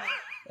exciting.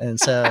 And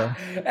so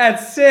at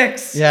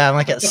 6, yeah, I'm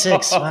like at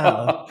 6.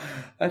 Wow,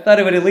 I thought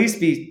it would at least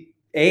be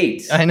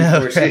 8. I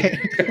know,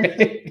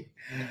 right?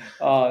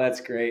 Oh, that's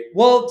great.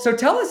 Well, so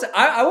tell us,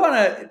 I want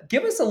to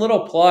give us a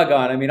little plug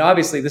on,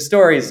 obviously the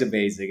story is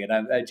amazing.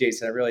 And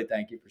Jason, I really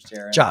thank you for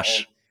sharing.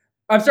 Josh.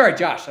 I'm sorry.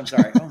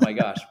 Oh my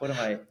gosh. What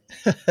am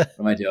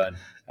I doing?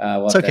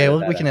 It's okay.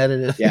 We can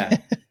edit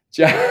it.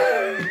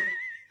 Yeah.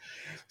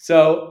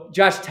 So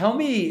Josh, tell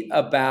me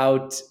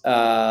about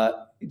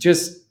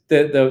just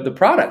the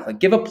product. Like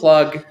give a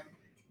plug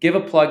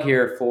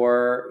here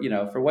for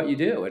what you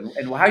do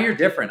and how you're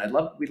different.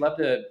 We'd love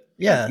to.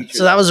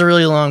 So that was a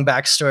really long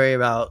backstory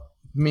about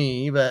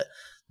me, but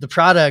the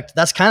product,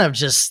 that's kind of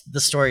just the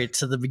story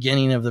to the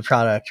beginning of the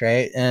product.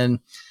 Right. And,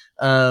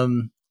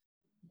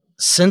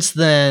 since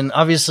then,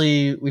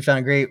 obviously we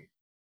found great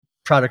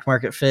product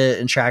market fit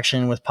and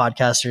traction with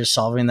podcasters,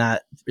 solving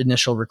that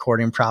initial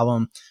recording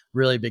problem,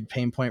 really big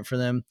pain point for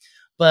them.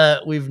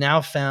 But we've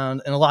now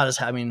found, and a lot is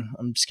happening.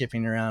 I'm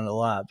skipping around a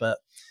lot, but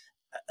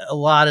a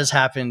lot has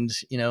happened,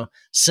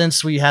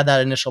 since we had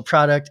that initial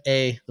product.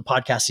 The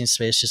podcasting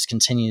space just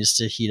continues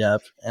to heat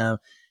up.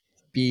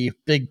 Be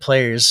big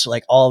players,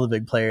 like all the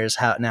big players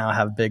now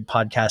have big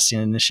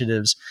podcasting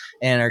initiatives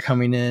and are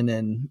coming in,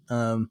 and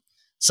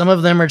some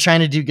of them are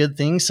trying to do good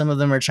things. Some of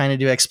them are trying to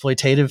do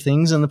exploitative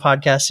things in the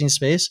podcasting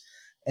space.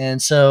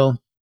 And so,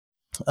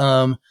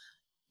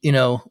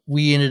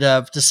 we ended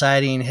up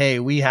deciding, hey,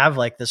 we have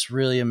like this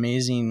really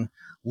amazing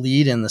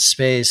lead in the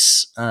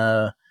space.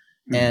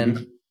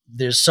 And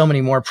there's so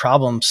many more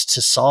problems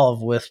to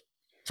solve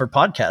for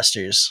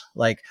podcasters.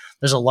 Like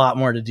there's a lot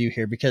more to do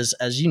here because,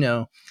 as you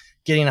know,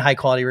 getting a high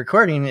quality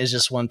recording is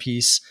just one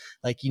piece.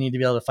 Like you need to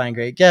be able to find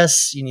great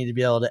guests. You need to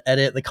be able to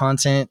edit the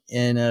content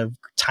in a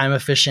time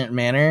efficient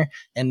manner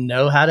and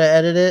know how to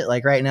edit it.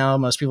 Like right now,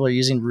 most people are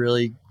using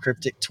really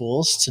cryptic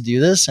tools to do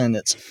this, and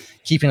it's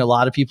keeping a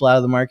lot of people out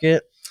of the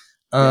market.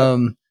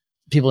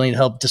 People need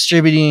help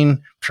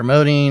distributing,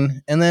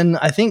 promoting, and then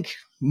I think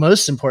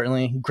most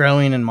importantly,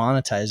 growing and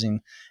monetizing.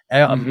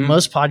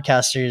 Most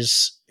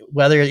podcasters,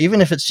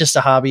 even if it's just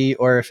a hobby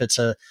or if it's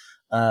a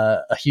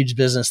huge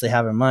business they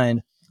have in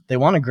mind, they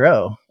want to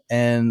grow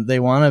and they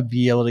want to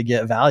be able to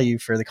get value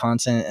for the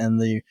content and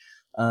the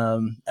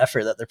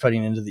effort that they're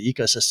putting into the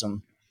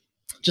ecosystem.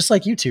 just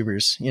like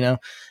YouTubers, and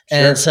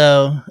Sure.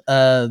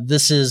 so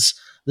this is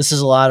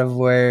a lot of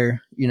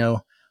where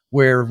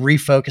we're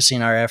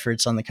refocusing our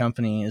efforts on the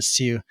company is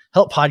to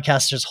help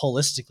podcasters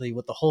holistically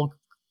with the whole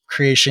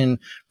creation,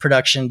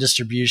 production,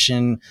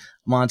 distribution,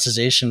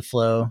 monetization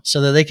flow,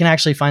 so that they can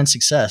actually find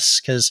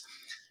success. Because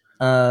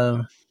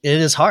it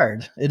is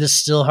hard. It is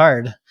still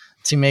hard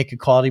to make a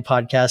quality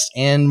podcast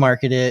and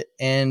market it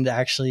and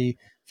actually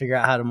figure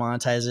out how to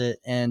monetize it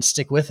and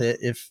stick with it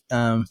if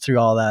through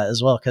all that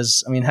as well.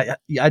 Because I mean,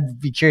 I'd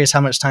be curious,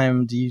 how much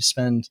time do you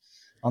spend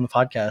on the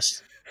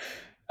podcast?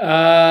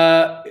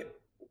 Uh,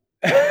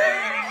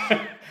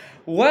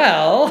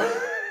 well,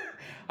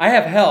 I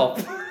have help.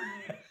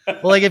 Well,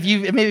 like if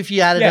you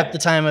added up Yeah. the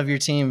time of your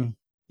team.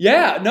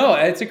 Yeah, no,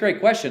 it's a great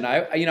question.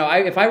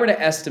 If I were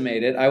to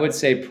estimate it, I would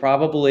say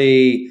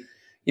probably,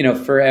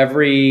 for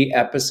every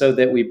episode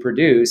that we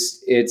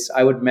produce,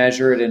 I would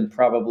measure it in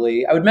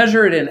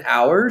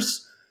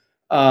hours.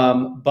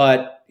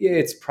 But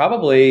it's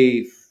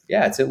probably,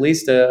 yeah, it's at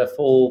least a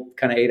full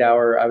kind of 8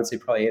 hour, I would say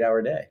probably 8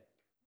 hour day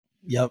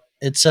Yep,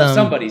 it's of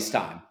somebody's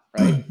time,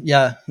 right?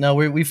 yeah, no,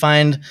 we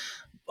find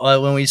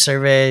when we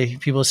survey,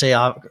 people say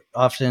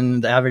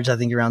often the average, I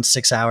think, around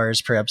 6 hours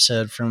per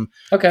episode from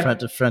Okay.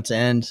 front to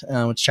end,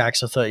 which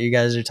tracks with what you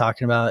guys are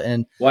talking about.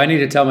 And Well, I need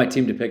to tell my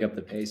team to pick up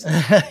the pace.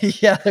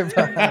 yeah, they're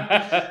behind.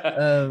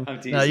 I'm No,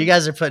 you teasing.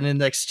 guys are putting in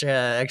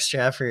extra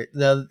effort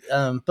though.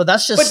 But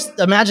that's just,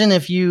 But imagine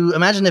if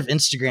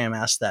Instagram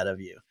asked that of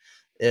you.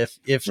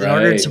 If in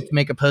order to right.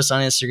 make a post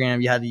on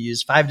Instagram, you had to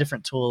use 5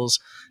 different tools,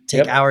 take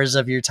Yep. hours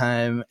of your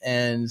time,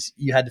 and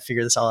you had to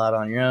figure this all out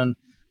on your own,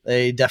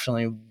 they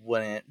definitely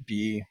wouldn't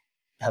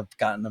have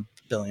gotten $1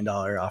 billion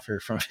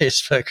offer from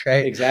Facebook,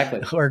 right? Exactly.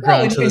 Or Well,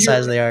 grown to the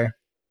size they are.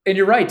 and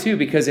you're right too,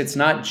 because it's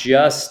not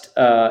just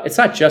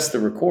the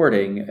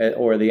recording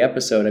or the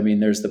episode. I mean,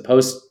 there's the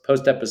post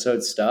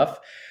episode stuff,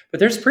 but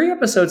there's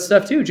pre-episode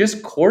stuff too.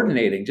 Just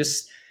coordinating,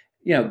 just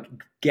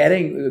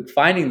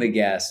finding the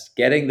guests,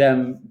 getting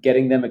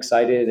them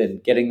excited,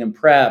 and getting them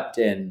prepped,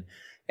 and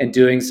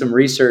doing some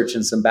research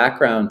and some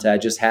background to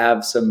just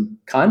have some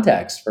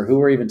context for who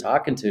we're even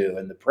talking to,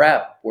 and the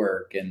prep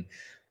work, and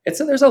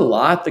there's a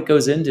lot that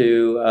goes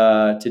into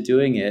to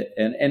doing it,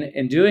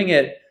 and doing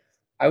it,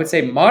 I would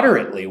say,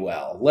 moderately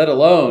well, let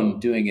alone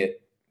doing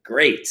it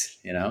great,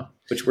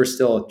 which we're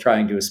still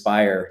trying to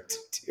aspire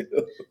to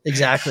do.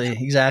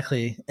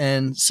 Exactly.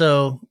 And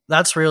so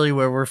that's really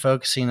where we're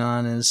focusing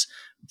on, is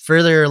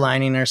further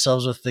aligning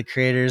ourselves with the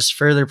creators,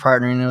 further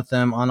partnering with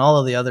them on all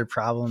of the other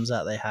problems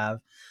that they have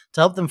to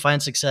help them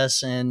find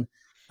success, and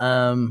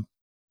and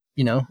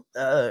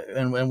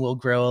we'll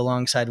grow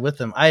alongside with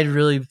them. I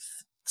really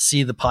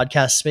see the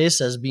podcast space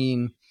as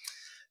being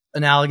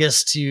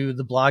analogous to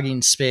the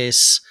blogging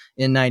space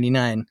in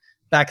 '99.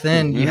 Back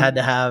then, you had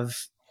to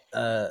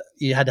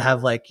Mm-hmm.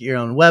 have like your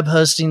own web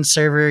hosting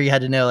server. You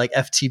had to know like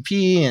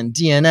FTP and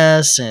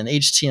DNS and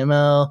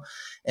HTML,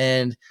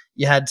 and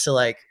you had to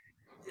like,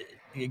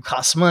 it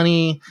cost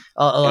money.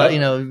 A lot,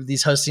 Yep.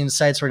 these hosting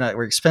sites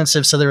were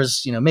expensive, so there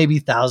was maybe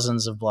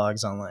thousands of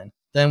blogs online.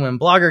 Then when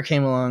Blogger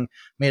came along,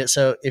 made it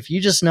so if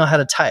you just know how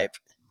to type,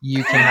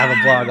 you can have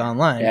a blog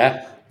online.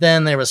 Yeah.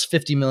 Then there was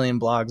 50 million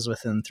blogs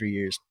within 3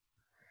 years.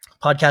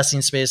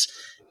 Podcasting space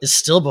is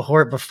still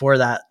before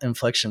that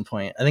inflection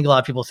point. I think a lot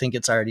of people think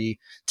it's already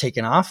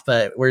taken off,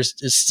 but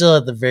it's still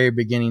at the very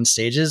beginning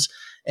stages.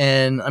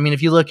 And I mean,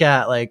 if you look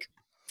at like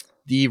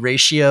the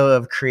ratio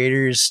of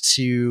creators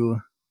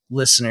to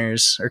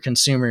listeners or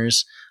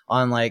consumers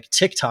on like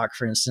TikTok,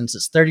 for instance,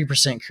 it's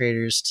 30%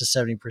 creators to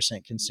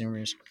 70%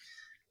 consumers.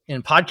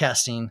 In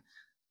podcasting,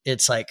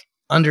 it's like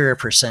under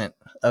 1%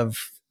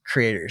 of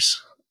creators.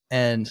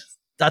 And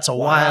that's a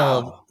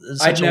wild, Wow.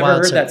 such I'd a never wild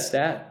heard set. that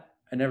stat.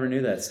 I never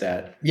knew that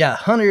stat. Yeah,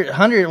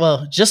 100.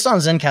 Well, just on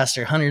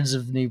Zencastr, hundreds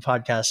of new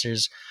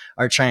podcasters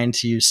are trying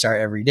to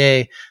start every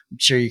day. I'm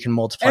sure you can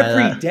multiply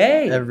Every that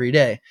day. every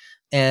day.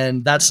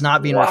 And that's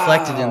not being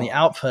reflected in the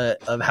Wow. output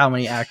of how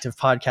many active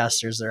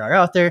podcasters there are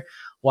out there.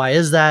 Why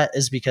is that?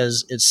 Is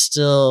because it's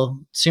still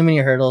too many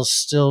hurdles,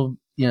 still,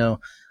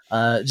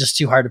 just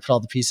too hard to put all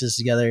the pieces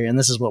together. And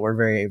this is what we're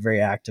very, very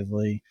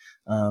actively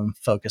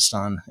focused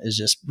on, is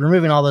just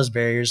removing all those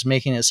barriers,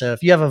 making it so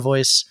if you have a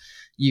voice,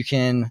 you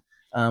can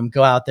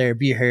go out there,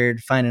 be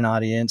heard, find an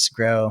audience,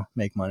 grow,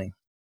 make money.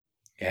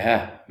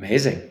 Yeah,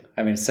 amazing.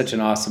 I mean, it's such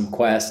an awesome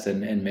quest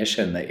and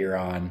mission that you're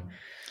on.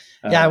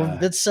 Yeah,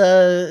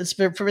 it's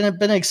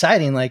been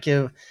exciting. Like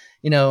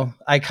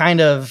I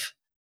kind of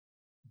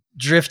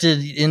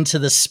drifted into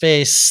the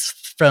space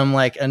from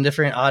like a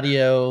different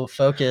audio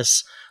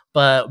focus,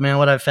 but man,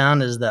 what I've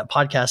found is that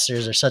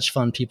podcasters are such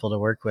fun people to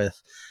work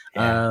with.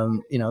 Yeah.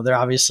 They're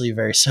obviously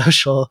very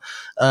social,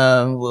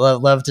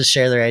 love to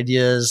share their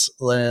ideas,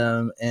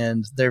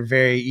 and they're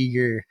very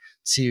eager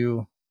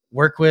to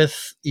work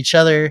with each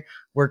other,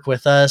 work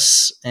with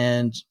us,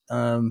 and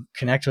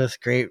connect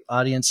with great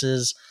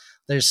audiences.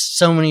 There's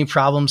so many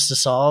problems to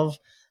solve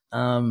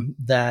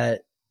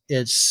that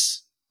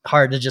it's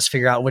hard to just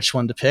figure out which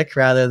one to pick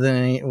rather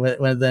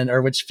than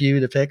or which few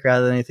to pick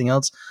rather than anything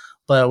else.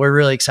 But we're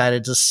really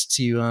excited just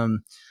to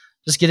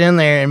just get in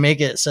there and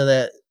make it so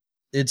that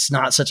it's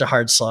not such a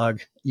hard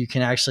slog. You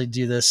can actually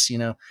do this.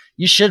 You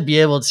should be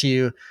able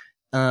to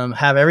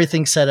have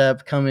everything set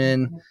up, come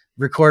in,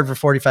 record for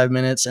 45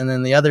 minutes, and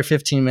then the other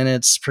 15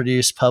 minutes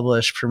produce,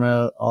 publish,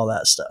 promote, all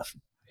that stuff.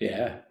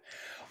 Yeah.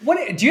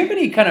 What do you have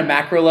any kind of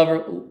macro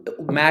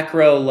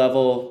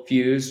level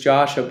views,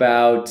 Josh,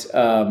 about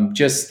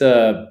just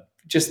the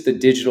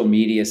digital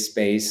media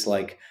space,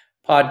 like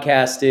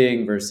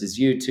podcasting versus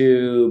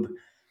YouTube,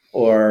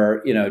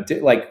 or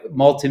like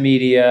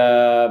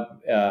multimedia,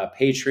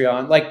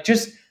 Patreon, like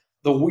just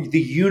the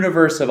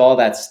universe of all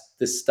this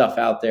stuff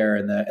out there,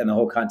 and the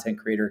whole content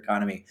creator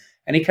economy.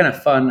 Any kind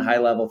of fun high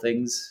level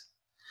things,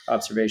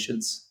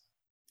 observations?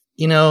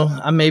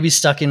 I'm maybe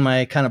stuck in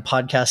my kind of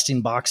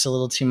podcasting box a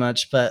little too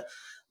much, but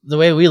the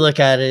way we look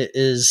at it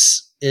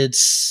is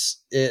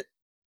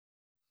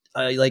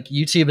like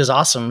YouTube is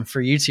awesome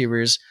for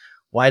YouTubers.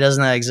 Why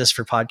doesn't that exist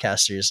for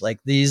podcasters? Like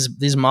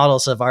these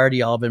models have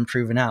already all been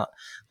proven out.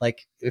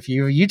 Like if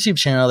you have a YouTube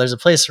channel, there's a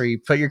place where you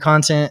put your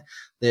content,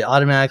 they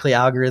automatically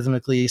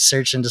algorithmically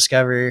search and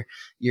discover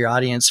your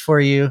audience for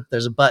you.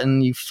 There's a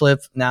button you flip.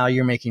 Now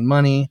you're making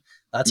money.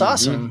 That's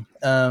awesome.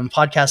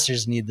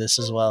 Podcasters need this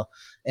as well.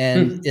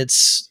 And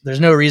there's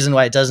no reason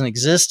why it doesn't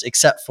exist,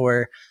 except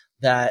for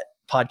that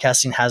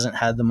podcasting hasn't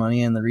had the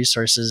money and the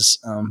resources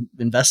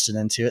invested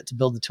into it to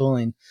build the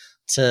tooling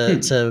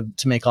to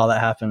make all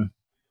that happen.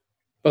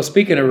 Well,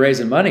 speaking of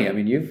raising money, I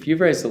mean, you've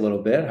raised a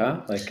little bit,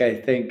 huh? Like I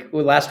think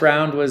last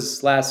round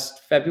was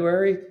last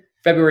February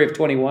of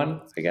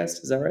 21, I guess.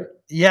 Is that right?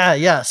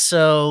 Yeah.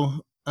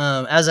 So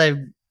as I,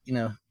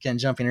 again,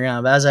 jumping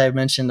around, but as I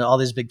mentioned, all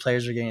these big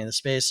players are getting into the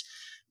space.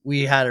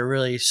 We had a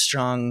really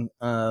strong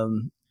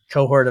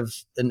cohort of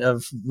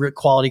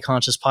quality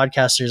conscious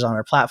podcasters on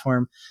our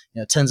platform,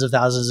 tens of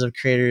thousands of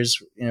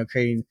creators,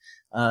 creating,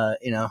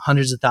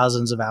 hundreds of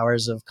thousands of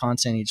hours of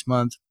content each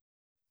month.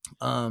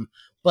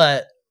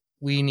 But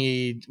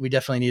we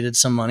definitely needed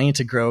some money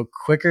to grow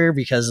quicker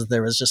because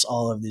there was just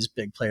all of these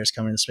big players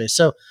coming into space.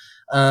 So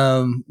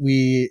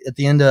we, at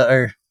the end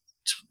of,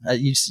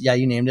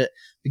 you named it,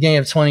 beginning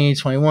of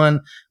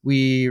 2021,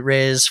 we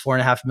raised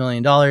 $4.5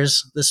 million.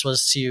 This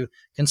was to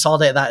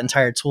consolidate that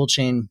entire tool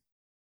chain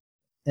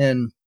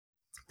and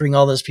bring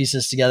all those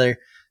pieces together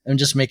and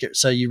just make it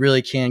so you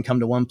really can come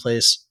to one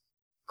place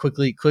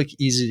quick,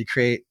 easy to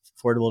create,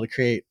 affordable to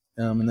create,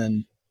 and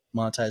then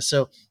monetize.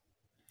 So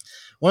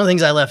one of the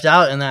things I left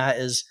out in that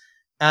is,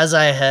 as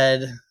I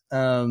had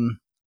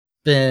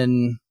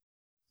been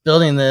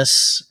building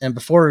this and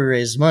before we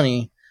raised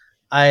money,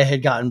 I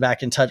had gotten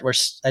back in touch, where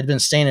I'd been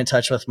staying in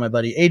touch with my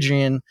buddy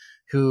Adrian,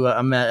 who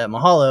I met at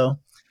Mahalo.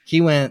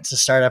 He went to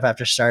startup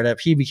after startup.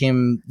 He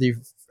became the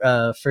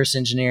first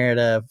engineer at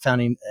a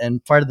founding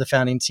and part of the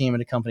founding team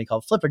at a company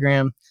called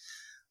Flipagram.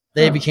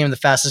 They became the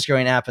fastest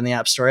growing app in the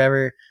App Store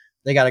ever.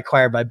 They got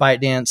acquired by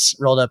ByteDance,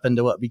 rolled up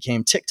into what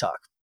became TikTok.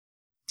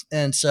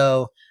 And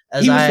so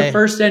he was the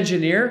first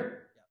engineer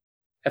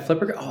at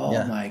Flipagram. Oh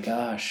yeah. My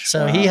gosh.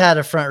 So he had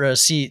a front row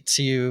seat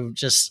to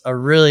just a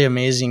really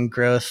amazing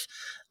growth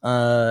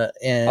and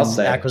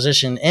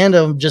acquisition,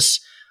 and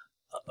just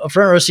a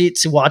front row seat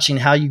to watching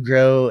how you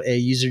grow a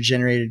user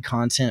generated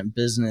content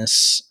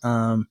business,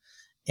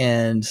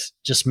 and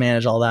just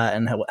manage all that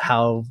and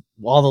how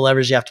all the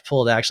levers you have to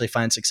pull to actually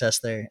find success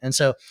there. And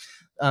so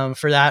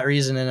for that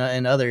reason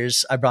and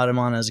others, I brought him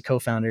on as a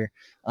co-founder,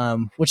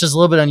 which is a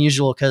little bit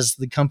unusual because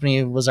the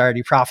company was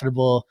already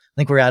profitable. I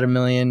think we're at $1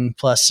 million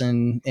plus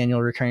in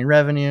annual recurring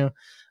revenue.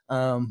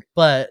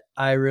 But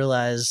I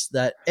realized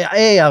that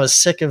I was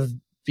sick of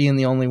being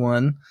the only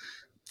one.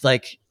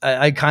 Like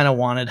I kind of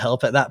wanted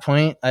help at that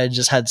point. I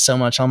just had so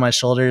much on my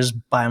shoulders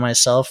by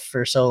myself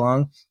for so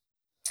long.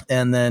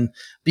 And then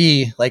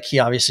B, like he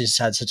obviously just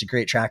had such a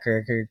great track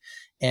record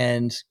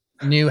and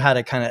knew how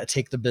to kind of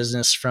take the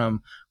business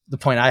from the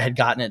point I had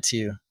gotten it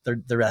to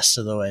the rest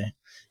of the way.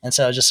 And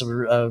so it just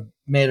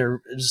made a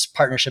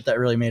partnership that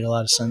really made a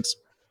lot of sense.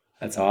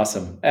 That's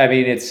awesome. I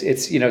mean,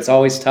 it's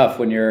always tough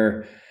when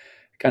you're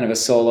kind of a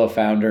solo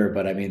founder,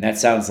 but I mean, that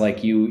sounds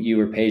like you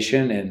were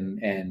patient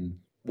and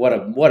what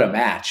a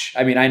match.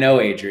 I mean, I know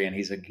Adrian,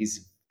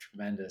 he's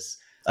tremendous.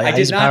 I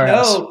did not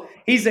know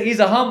he's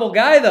a humble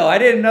guy though. I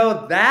didn't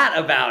know that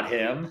about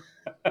him.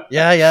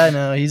 Yeah,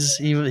 no, he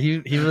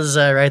was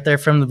right there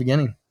from the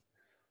beginning.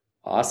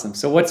 Awesome.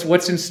 So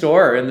what's in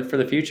store for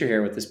the future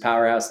here with this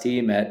powerhouse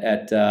team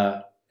at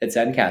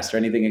Zencastr?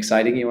 Anything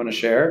exciting you want to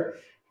share?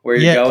 Where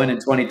you're going in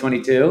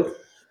 2022?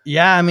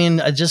 Yeah, I mean,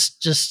 I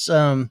just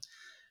kind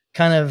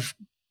of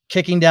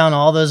kicking down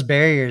all those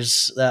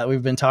barriers that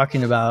we've been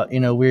talking about.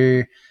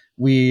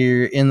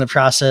 We're in the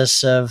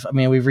process of. I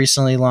mean, we've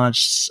recently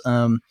launched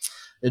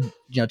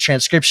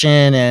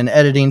transcription and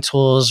editing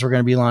tools. We're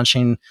going to be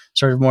launching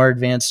sort of more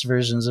advanced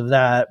versions of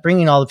that,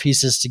 bringing all the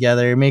pieces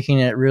together, making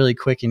it really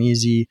quick and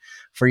easy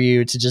for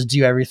you to just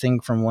do everything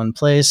from one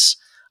place,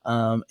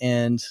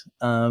 and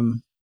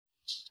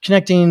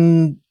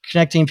connecting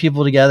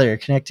people together,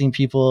 connecting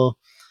people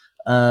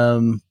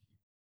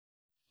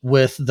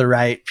with the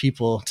right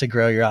people to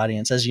grow your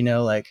audience. As you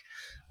know, like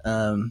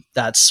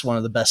that's one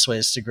of the best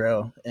ways to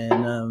grow.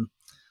 And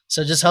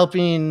so just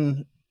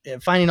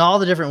finding all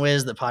the different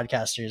ways that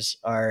podcasters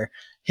are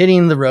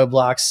hitting the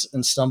roadblocks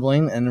and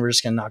stumbling, and we're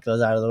just going to knock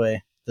those out of the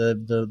way.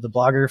 The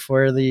blogger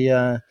for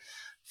the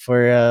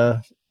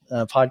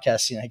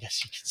podcasting, I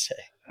guess you could say.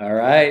 All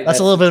right, that's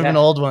a little bit of an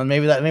old one.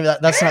 Maybe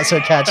that's not so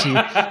catchy.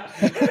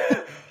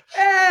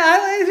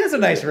 It has a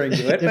nice ring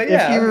to it. But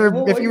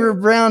if you were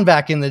Brown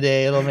back in the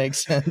day, it'll make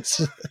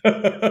sense.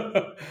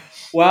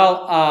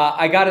 Well,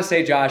 I got to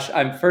say, Josh,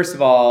 first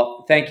of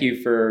all, thank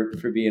you for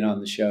being on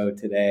the show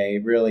today.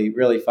 Really,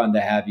 really fun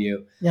to have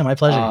you. Yeah, my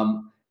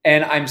pleasure.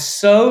 And I'm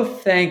so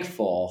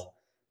thankful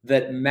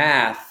that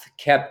math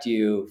kept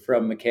you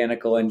from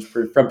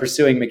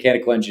pursuing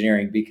mechanical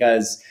engineering,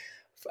 because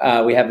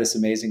we have this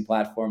amazing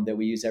platform that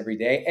we use every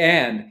day,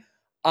 and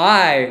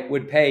I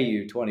would pay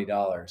you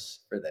 $20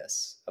 for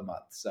this a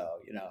month. So,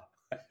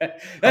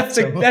 that's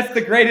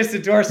the greatest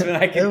endorsement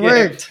I can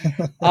give.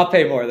 I'll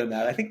pay more than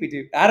that. I think we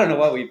do. I don't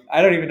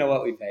even know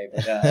what we pay,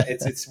 but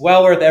it's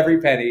well worth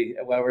every penny,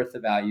 well worth the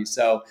value.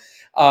 So,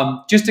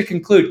 just to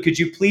conclude, could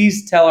you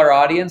please tell our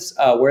audience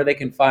where they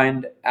can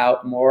find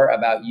out more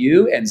about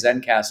you and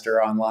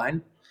Zencastr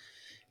online?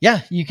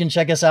 Yeah, you can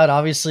check us out,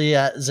 obviously,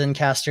 at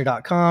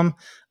Zencastr.com.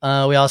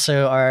 We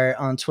also are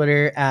on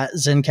Twitter at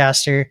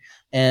Zencastr.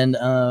 And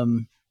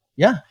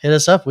hit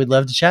us up. We'd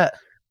love to chat.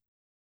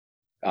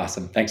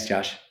 Awesome. Thanks,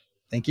 Josh.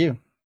 Thank you.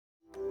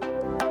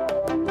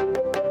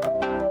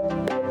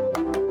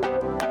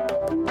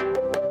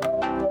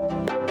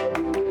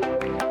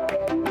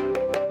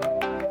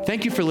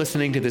 Thank you for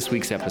listening to this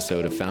week's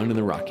episode of Found in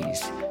the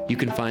Rockies. You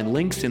can find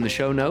links in the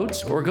show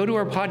notes or go to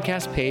our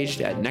podcast page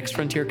at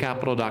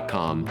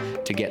nextfrontiercapital.com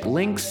to get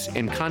links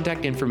and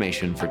contact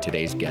information for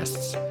today's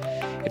guests.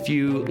 If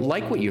you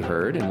like what you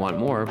heard and want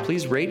more,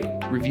 please rate,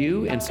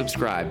 review, and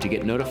subscribe to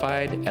get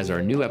notified as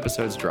our new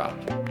episodes drop.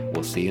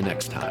 We'll see you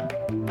next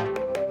time.